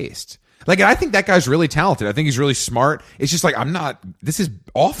good taste. Like, and I think that guy's really talented. I think he's really smart. It's just like, this is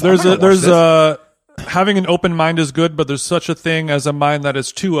awful. Having an open mind is good, but there's such a thing as a mind that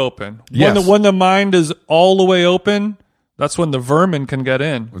is too open. Yes. When the mind is all the way open, that's when the vermin can get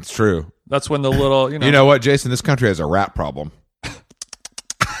in. It's true. That's when the little, You know what, Jason? This country has a rat problem.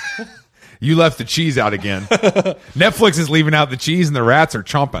 You left the cheese out again. Netflix is leaving out the cheese and the rats are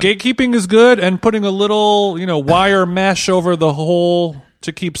chomping. Gatekeeping is good, and putting a little, wire mesh over the hole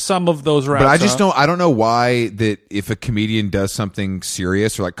to keep some of those rats. But I just out. I don't know why that if a comedian does something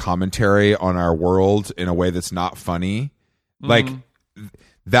serious or like commentary on our world in a way that's not funny, like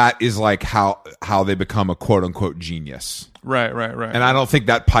that is like how they become a quote unquote genius. Right. And I don't think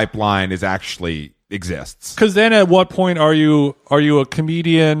that pipeline is actually exists. Because then, at what point are you a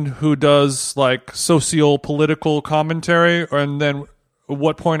comedian who does like socio-political commentary, and then at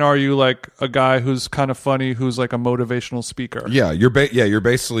what point are you like a guy who's kind of funny, who's like a motivational speaker? Yeah, you're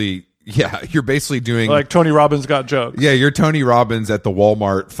basically doing like Tony Robbins got jokes. Yeah, you're Tony Robbins at the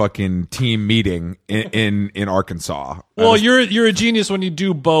Walmart fucking team meeting in Arkansas. Well, you're a genius when you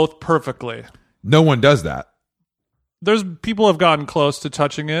do both perfectly. No one does that. There's people have gotten close to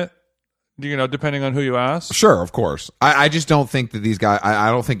touching it, depending on who you ask. Sure, of course. I just don't think that these guys.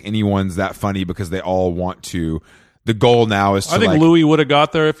 I don't think anyone's that funny because they all want to. The goal now is to. I think Louis would have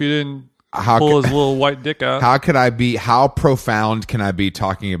got there if he didn't pull his little white dick out. How profound can I be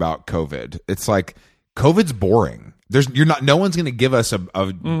talking about COVID? It's like COVID's boring. No one's going to give us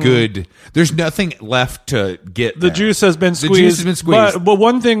a good. There's nothing left to get. The juice has been squeezed. The juice has been squeezed. But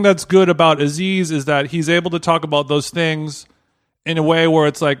one thing that's good about Aziz is that he's able to talk about those things in a way where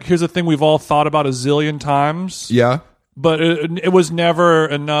it's like, here's a thing we've all thought about a zillion times. Yeah. But it was never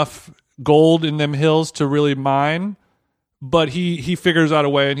enough gold in them hills to really mine. But he figures out a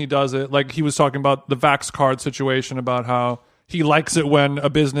way and he does it. Like he was talking about the Vax card situation, about how he likes it when a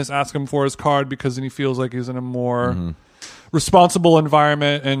business asks him for his card because then he feels like he's in a more responsible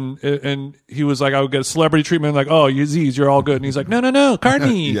environment. And he was like, I would get a celebrity treatment, like, oh, Aziz, you're all good. And he's like, no, card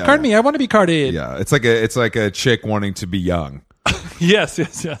me, card me. I want to be carded. Yeah, it's like a chick wanting to be young. Yes.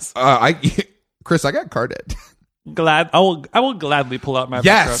 Chris, I got carded. I will gladly pull out my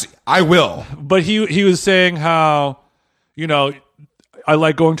yes, I will. But he was saying how, I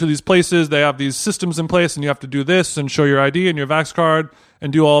like going to these places. They have these systems in place, and you have to do this and show your ID and your Vax card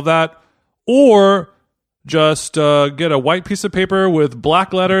and do all of that, or just get a white piece of paper with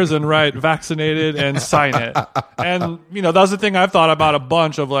black letters and write "vaccinated" and sign it. And that was the thing I've thought about a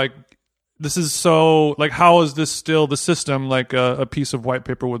bunch of, like, this is so, like, how is this still the system, like a piece of white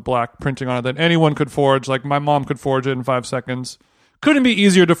paper with black printing on it that anyone could forge? Like my mom could forge it in 5 seconds. Couldn't be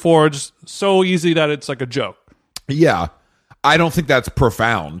easier to forge. So easy that it's like a joke. Yeah. I don't think that's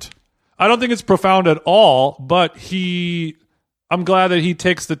profound. I don't think it's profound at all, but I'm glad that he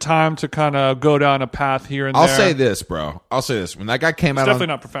takes the time to kind of go down a path here and there. I'll say this, bro. When that guy came out, definitely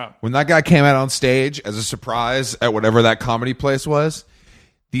not profound. When that guy came out on stage as a surprise at whatever that comedy place was,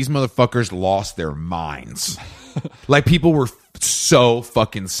 these motherfuckers lost their minds. Like, people were so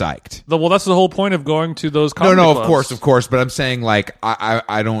fucking psyched. Well, that's the whole point of going to those comedy clubs. Of course. But I'm saying, like,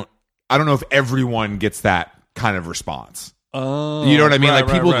 I don't know if everyone gets that kind of response. Oh, you know what I mean? Right,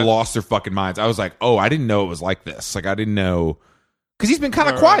 like, people right. lost their fucking minds. I was like, oh, I didn't know it was like this. Like, I didn't know. Because he's been kind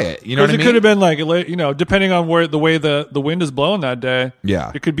of quiet. You know what I mean? It could have been like, depending on where the way the wind is blowing that day.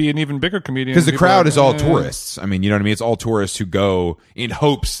 Yeah. It could be an even bigger comedian. Because the crowd is all tourists. I mean, you know what I mean? It's all tourists who go in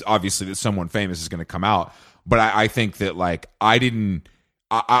hopes, obviously, that someone famous is going to come out. But I think that, like,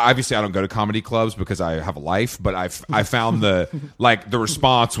 obviously I don't go to comedy clubs because I have a life, but I found the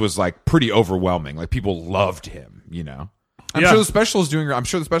response was like pretty overwhelming. Like, people loved him, I'm sure the special is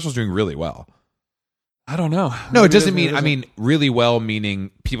doing really well. I don't know. No, it doesn't mean. I mean, really well,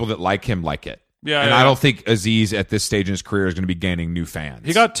 meaning people that like him like it. Yeah, and I don't think Aziz at this stage in his career is going to be gaining new fans.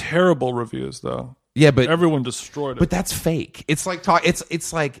 He got terrible reviews though. Yeah, but everyone destroyed it. But that's fake. It's like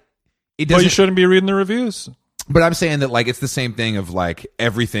It's like it doesn't. doesn't. You shouldn't be reading the reviews. But I'm saying that, like, it's the same thing of, like,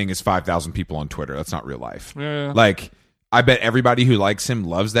 everything is 5,000 people on Twitter. That's not real life. Yeah. Like, I bet everybody who likes him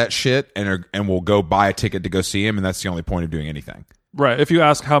loves that shit and will go buy a ticket to go see him, and that's the only point of doing anything. Right. If you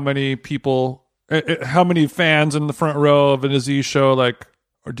ask how many people, how many fans in the front row of an Aziz show, like,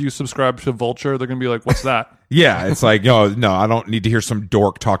 or do you subscribe to Vulture? They're going to be like, what's that? Yeah, it's like, no, I don't need to hear some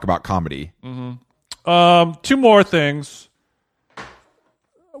dork talk about comedy. Mm-hmm. 2 more things.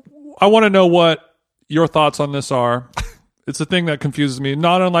 I want to know what your thoughts on this are. It's a thing that confuses me,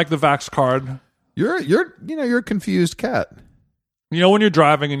 not unlike the Vax card. You're a confused cat. When you're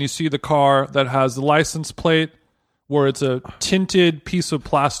driving and you see the car that has the license plate where it's a tinted piece of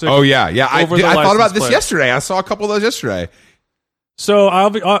plastic. Oh yeah. I thought about this plate. Yesterday. I saw a couple of those yesterday. So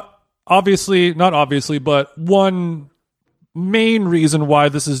obviously, not obviously, but one main reason why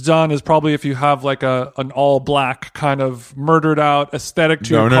this is done is probably if you have like an all black kind of murdered out aesthetic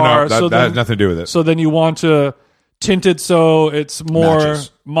to your car. No, that has nothing to do with it. So then you want to tint it so it's more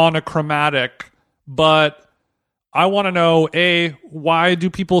Matches. monochromatic. But I want to know, A, why do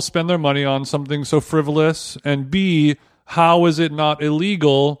people spend their money on something so frivolous? And B, how is it not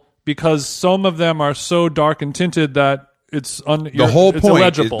illegal? Because some of them are so dark and tinted that it's illegible.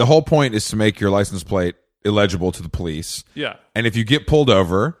 The whole point is to make your license plate illegible to the police. Yeah. And if you get pulled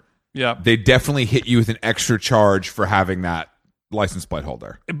over, yeah, they definitely hit you with an extra charge for having that license plate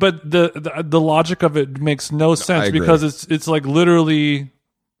holder. But the logic of it makes no sense agree. because it's like literally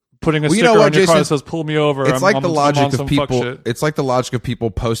putting a Well, you sticker know what, on your car Jason? that says "Pull me over." It's like the I'm logic on of some fuck people. shit. It's like the logic of people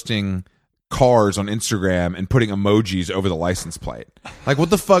posting cars on Instagram and putting emojis over the license plate. Like, what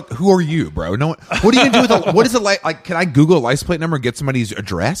the fuck? Who are you, bro? No one. What are you gonna do with what is it like? Like, can I Google a license plate number and get somebody's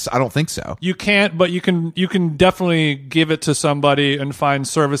address? I don't think so. You can't, but you can definitely give it to somebody and find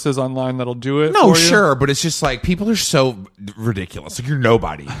services online that'll do it. No, for you. sure, but it's just like people are so ridiculous. Like, you're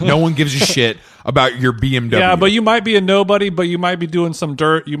nobody. No one gives a shit about your BMW. Yeah, but you might be a nobody, but you might be doing some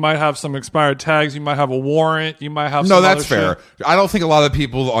dirt. You might have some expired tags. You might have a warrant. You might have some no, that's other fair. shit. I don't think a lot of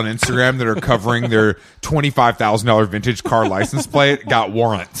people on Instagram that are covering their $25,000 vintage car license plate got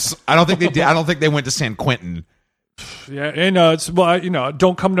warrants. I don't think they did. I don't think they went to San Quentin. Yeah, and it's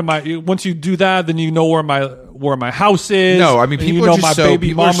don't come to my. Once you do that, then you know where my house is. No, I mean, and people you are know just my so baby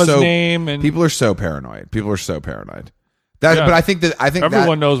people are mama's so name, and people are so paranoid. People are so paranoid. That, Yeah. but I think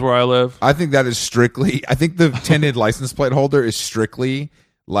everyone knows where I live. I think that is strictly. I think the tinted license plate holder is strictly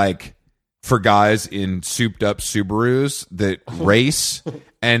like for guys in souped up Subarus that race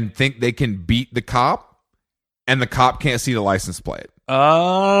and think they can beat the cop, and the cop can't see the license plate.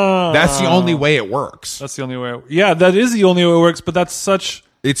 Oh, That's the only way it works. That's the only way. Yeah, that is the only way it works. But that's such.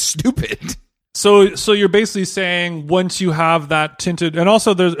 It's stupid. So you're basically saying once you have that tinted, and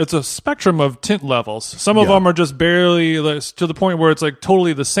also it's a spectrum of tint levels. Some of Yeah. them are just barely like, to the point where it's like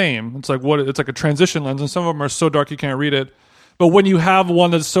totally the same. It's like it's like a transition lens, and some of them are so dark you can't read it. But when you have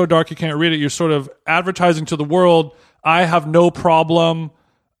one that's so dark you can't read it, you're sort of advertising to the world, I have no problem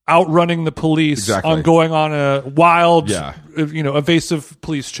outrunning the police Exactly. on going on a wild, Yeah. evasive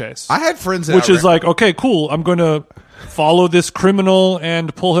police chase. I had friends that Which is like, okay, cool. I'm going to follow this criminal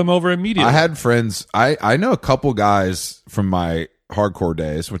and pull him over immediately. I had friends. I know a couple guys from my hardcore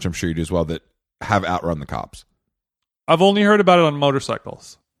days, which I'm sure you do as well, that have outrun the cops. I've only heard about it on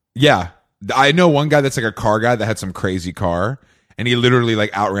motorcycles. Yeah, I know one guy that's like a car guy that had some crazy car, and he literally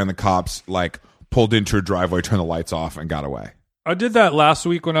like outran the cops, like pulled into a driveway, turned the lights off, and got away. I did that last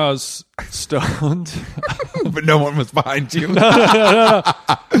week when I was stoned. But no one was behind you. No,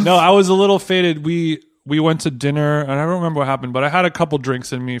 I was a little faded. We went to dinner, and I don't remember what happened, but I had a couple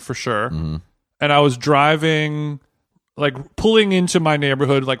drinks in me for sure. Mm-hmm. And I was driving, like pulling into my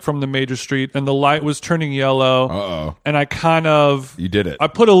neighborhood, like from the major street, and the light was turning yellow. Uh-oh. And I kind of You did it. I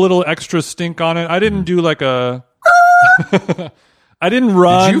put a little extra stink on it. I didn't do like a I didn't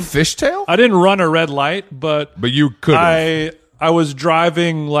run. Did you fishtail? I didn't run a red light, but But you could have. I was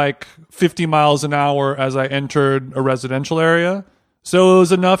driving like 50 miles an hour as I entered a residential area. So it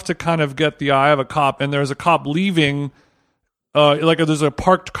was enough to kind of get the eye of a cop. And there's a cop leaving, there's a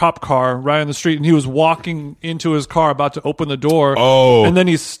parked cop car right on the street. And he was walking into his car about to open the door. Oh. And then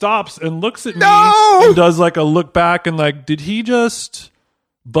he stops and looks at No! me and does like a look back and like, did he just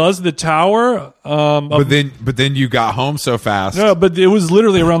buzz the tower? But then you got home so fast. No, but it was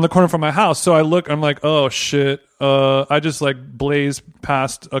literally around the corner from my house. So I look, I'm like, oh shit. I just like blazed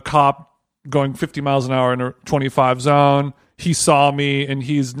past a cop going 50 miles an hour in a 25 zone. He saw me and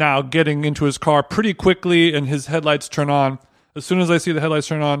he's now getting into his car pretty quickly and his headlights turn on. As soon as I see the headlights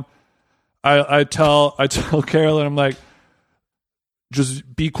turn on, I tell Carolyn, I'm like,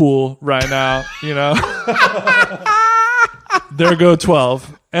 just be cool right now, you know? There go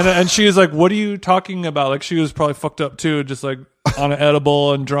 12. And she was like, what are you talking about? Like, she was probably fucked up too, just like on an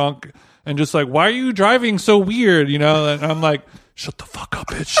edible and drunk and just like, why are you driving so weird? You know? And I'm like, shut the fuck up,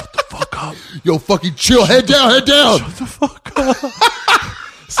 bitch. Shut the fuck up. Yo, fucking chill. Head down, head down. Shut the fuck up.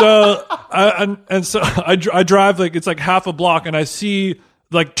 So, I drive like, it's like half a block and I see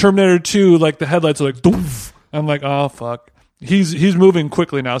like Terminator 2, like the headlights are like, doof. I'm like, oh fuck. He's moving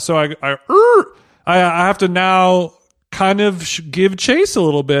quickly now. So I have to now kind of give chase a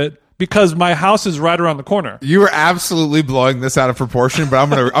little bit because my house is right around the corner. You were absolutely blowing this out of proportion, but I'm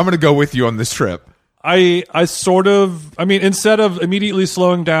gonna go with you on this trip. I mean, instead of immediately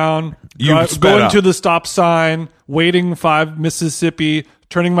slowing down, You sped going up. to the stop sign, waiting 5 Mississippi,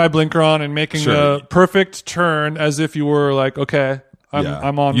 turning my blinker on and making Sure. a perfect turn as if you were like, okay,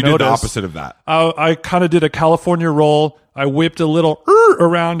 I'm on You notice. did the opposite of that. I kind of did a California roll. I whipped a little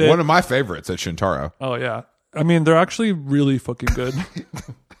around it. One of my favorites at Shintaro. Oh yeah. I mean, they're actually really fucking good.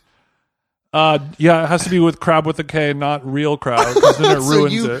 Yeah, it has to be with crab with a K, not real crab, because then it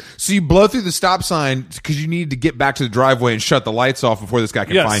ruins it. So you blow through the stop sign because you need to get back to the driveway and shut the lights off before this guy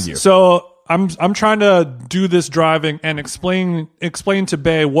can find you. So I'm trying to do this driving and explain to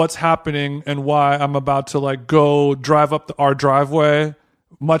Bay what's happening and why I'm about to like go drive up our driveway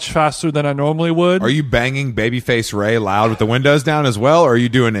much faster than I normally would. Are you banging Babyface Ray loud with the windows down as well, or are you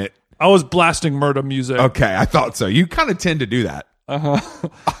doing it? I was blasting murder music. Okay, I thought so. You kind of tend to do that.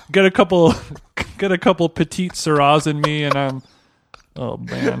 Get a couple petite Syrahs in me, and I'm. Oh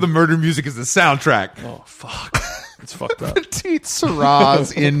man, The murder music is the soundtrack. oh fuck, it's fucked up. Petite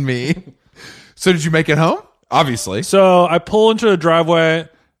Syrahs in me. So did you make it home? Obviously. So I pull into the driveway,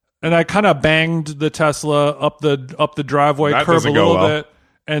 and I kind of banged the Tesla up the driveway That curb a doesn't go little well. bit,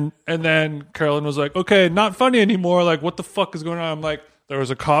 and then Carolyn was like, "Okay, not funny anymore. Like, what the fuck is going on?" I'm like, "There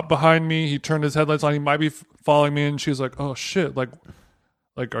was a cop behind me. He turned his headlights on. He might be following me." And she was like, "Oh shit! Like,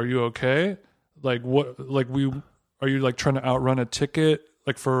 are you okay? Like, what? Like, are you like trying to outrun a ticket?"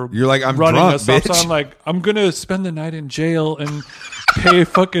 Like for You're like, "I'm running drunk, a stop bitch." sign?" Like, I'm gonna spend the night in jail and pay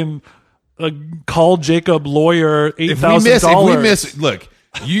fucking call Jacob lawyer $8,000. Look,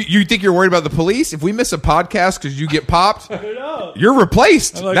 you think you're worried about the police? If we miss a podcast because you get popped, you're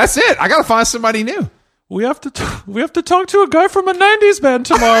replaced. like- That's it. I got to find somebody new. We have to talk to a guy from a '90s band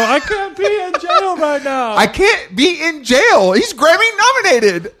tomorrow. I can't be in jail right now. I can't be in jail. He's Grammy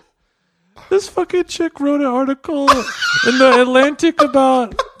nominated. This fucking chick wrote an article in the Atlantic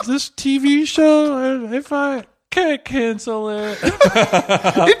about this TV show, and if I can't cancel it,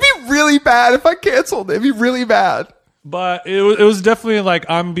 It'd be really bad if I canceled. It'd be really bad. but it was definitely like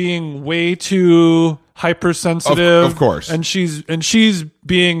I'm being way too hypersensitive, Of course. and she's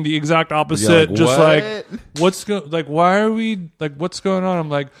being the exact opposite. like, just "What?" like why are we like what's going on? I'm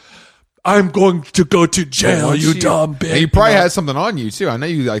like, I'm going to go to jail, you dumb bitch. And you probably had something on you too. I know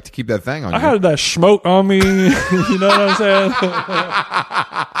you like to keep that thing on I you. had that smoke on me. You know what I'm saying?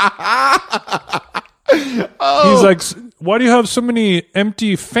 He's like, why do you have so many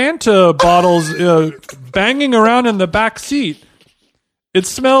empty Fanta bottles banging around in the back seat? It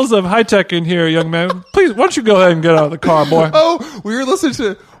smells of high tech in here, young man. Please, why don't you go ahead and get out of the car, boy? Oh, we were listening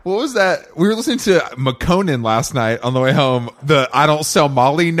to what was that? We were listening to McConan last night on the way home. The I don't sell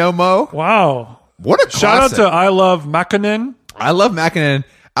Molly no mo. Wow. What a Shout out classic. to I Love Mackinnon. I love Mackinnon.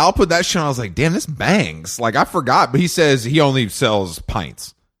 I'll put that shit on. I was like, damn, this bangs. Like I forgot, but he says he only sells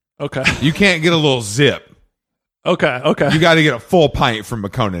pints. Okay. You can't get a little zip. Okay. You got to get a full pint from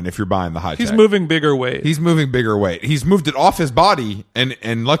McConan if you're buying the high He's tech. moving bigger weight. He's moving bigger weight. He's moved it off his body and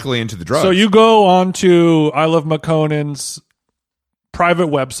luckily into the drugs. So you go on to I Love McConan's private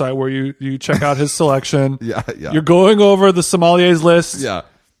website where you check out his selection. yeah. You're going over the sommelier's list. Yeah.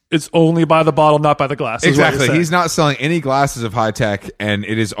 It's only by the bottle, not by the glass. is what you're Exactly. saying. He's not selling any glasses of high tech and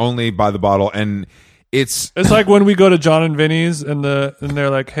it is only by the bottle and it's It's like when we go to John and Vinny's and they're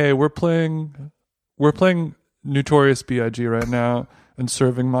like, "Hey, we're playing Notorious B.I.G. right now and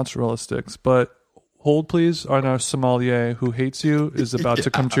serving mozzarella sticks, but hold please, our sommelier who hates you is about to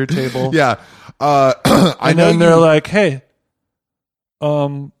come to your table." yeah. I And know then they're you- like, "Hey,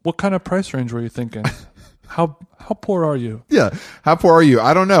 what kind of price range were you thinking? How poor are you?" Yeah. How poor are you?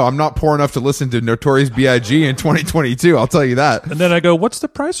 I don't know. I'm not poor enough to listen to Notorious B.I.G. in 2022. I'll tell you that. And then I go, "What's the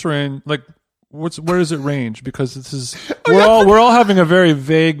price range? Like, where does it range?" Because this is we're all having a very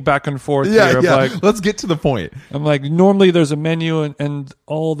vague back and forth here. Of like, Let's get to the point. I'm like, normally there's a menu and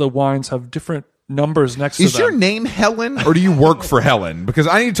all the wines have different numbers next to Is them. your name Helen or do you work for Helen? Because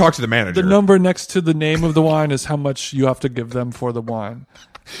I need to talk to the manager. The number next to the name of the wine is how much you have to give them for the wine.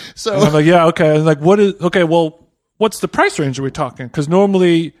 So And I'm like, yeah, okay. And like, well, what's the price range are we talking? Because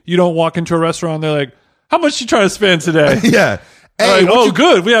normally you don't walk into a restaurant and they're like, how much you trying to spend today? yeah. Hey, Like, oh,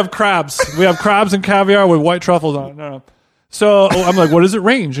 good. We have crabs. We have crabs and caviar with white truffles on it. No. So I'm like, what does it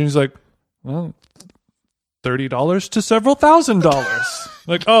range? And he's like, well, $30 to several $1,000s.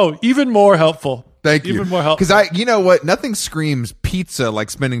 Like, oh, even more helpful. Thank you. Even more helpful. Because you know what? Nothing screams pizza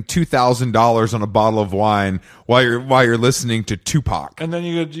like spending $2,000 on a bottle of wine while you're listening to Tupac. And then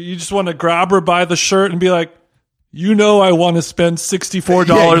you just want to grab her by the shirt and be like, you know, I want to spend $64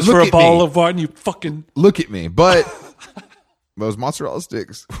 Yeah, for look a at bottle me. of wine. You fucking Look at me, but those mozzarella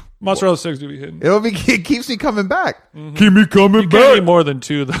sticks. mozzarella sticks do be hidden. It keeps me coming back. Keep me coming You can't eat more than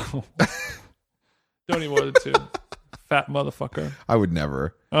two, though. Don't eat more than two. Fat motherfucker. I would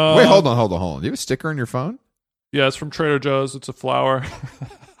never. Wait, hold on. Do you have a sticker on your phone? Yeah, it's from Trader Joe's. It's a flower.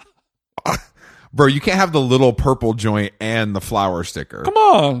 Bro, you can't have the little purple joint and the flower sticker. Come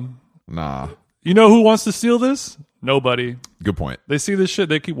on. Nah. You know who wants to steal this? Nobody. Good point. They see this shit,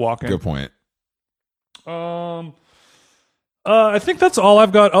 they keep walking. Good point. I think that's all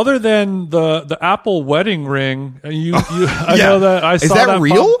I've got, other than the Apple wedding ring. I Yeah. know that I Is saw that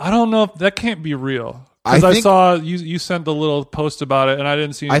real? I don't know if that can't be real. I Because I think- saw you sent the little post about it, and I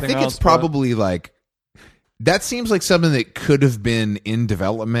didn't see I anything think else. it's probably like that seems like something that could have been in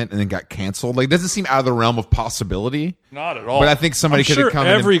development and then got canceled. Like, it doesn't seem out of the realm of possibility. Not at all. But I think somebody could have come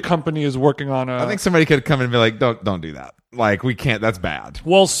in. Every company is working on I think somebody could have come in and be like, don't do that. Like, we can't. That's bad.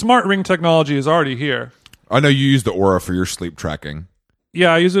 Well, smart ring technology is already here. I know you use the Aura for your sleep tracking.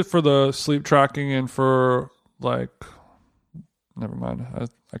 Yeah, I use it for the sleep tracking and for like. Never mind.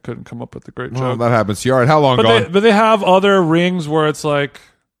 I couldn't come up with a great joke. Well, that happens. All right, how long gone? But they have other rings where it's like.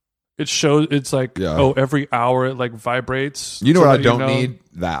 It shows. It's like every hour it like vibrates. You know what I don't need?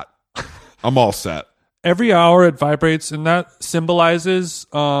 That. I'm all set. Every hour it vibrates, and that symbolizes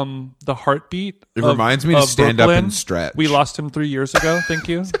the heartbeat. It reminds me to stand Brooklyn. up and stretch. We lost him 3 years ago. Thank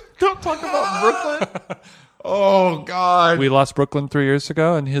you. Don't talk about Brooklyn. Oh God. We lost Brooklyn 3 years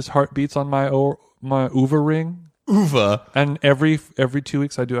ago, and his heart beats on my Uva ring. Uva. And every 2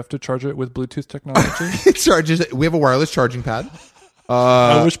 weeks I do have to charge it with Bluetooth technology. It charges. We have a wireless charging pad.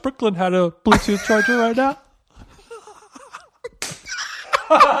 I wish Brooklyn had a Bluetooth charger right now.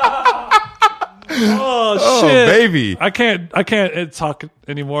 Oh shit, baby! I can't talk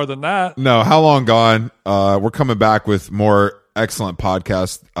any more than that. No, how long gone? We're coming back with more excellent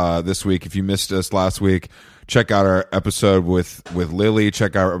podcasts this week. If you missed us last week, check out our episode with Lily.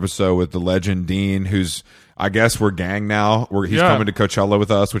 Check out our episode with the legend Dean, who's I guess we're gang now. He's coming to Coachella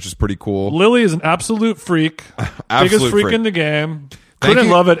with us, which is pretty cool. Lily is an absolute freak. Biggest freak in the game. Couldn't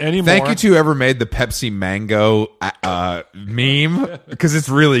love it anymore. Thank you to whoever made the Pepsi Mango meme, because it's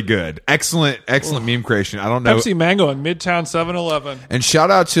really good. Excellent meme creation. I don't know. Pepsi Mango in Midtown 7-Eleven. And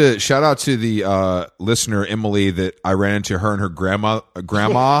shout out to the listener Emily that I ran into her and her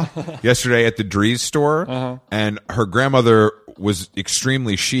grandma yesterday at the Dries store, and her grandmother was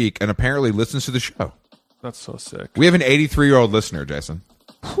extremely chic and apparently listens to the show. That's so sick. We have an 83-year-old listener, Jason,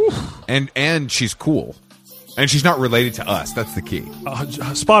 and she's cool. And she's not related to us. That's the key.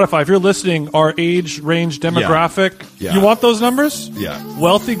 Spotify, if you're listening, our age range demographic. Yeah. You want those numbers? Yeah.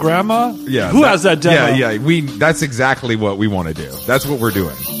 Wealthy grandma? Yeah. Who has that demo? Yeah. That's exactly what we want to do. That's what we're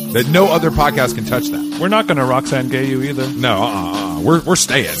doing. That no other podcast can touch that. We're not going to Roxanne Gay you either. No, we're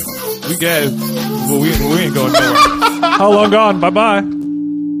staying. We gay. Well, we ain't going nowhere. How long gone? Bye-bye.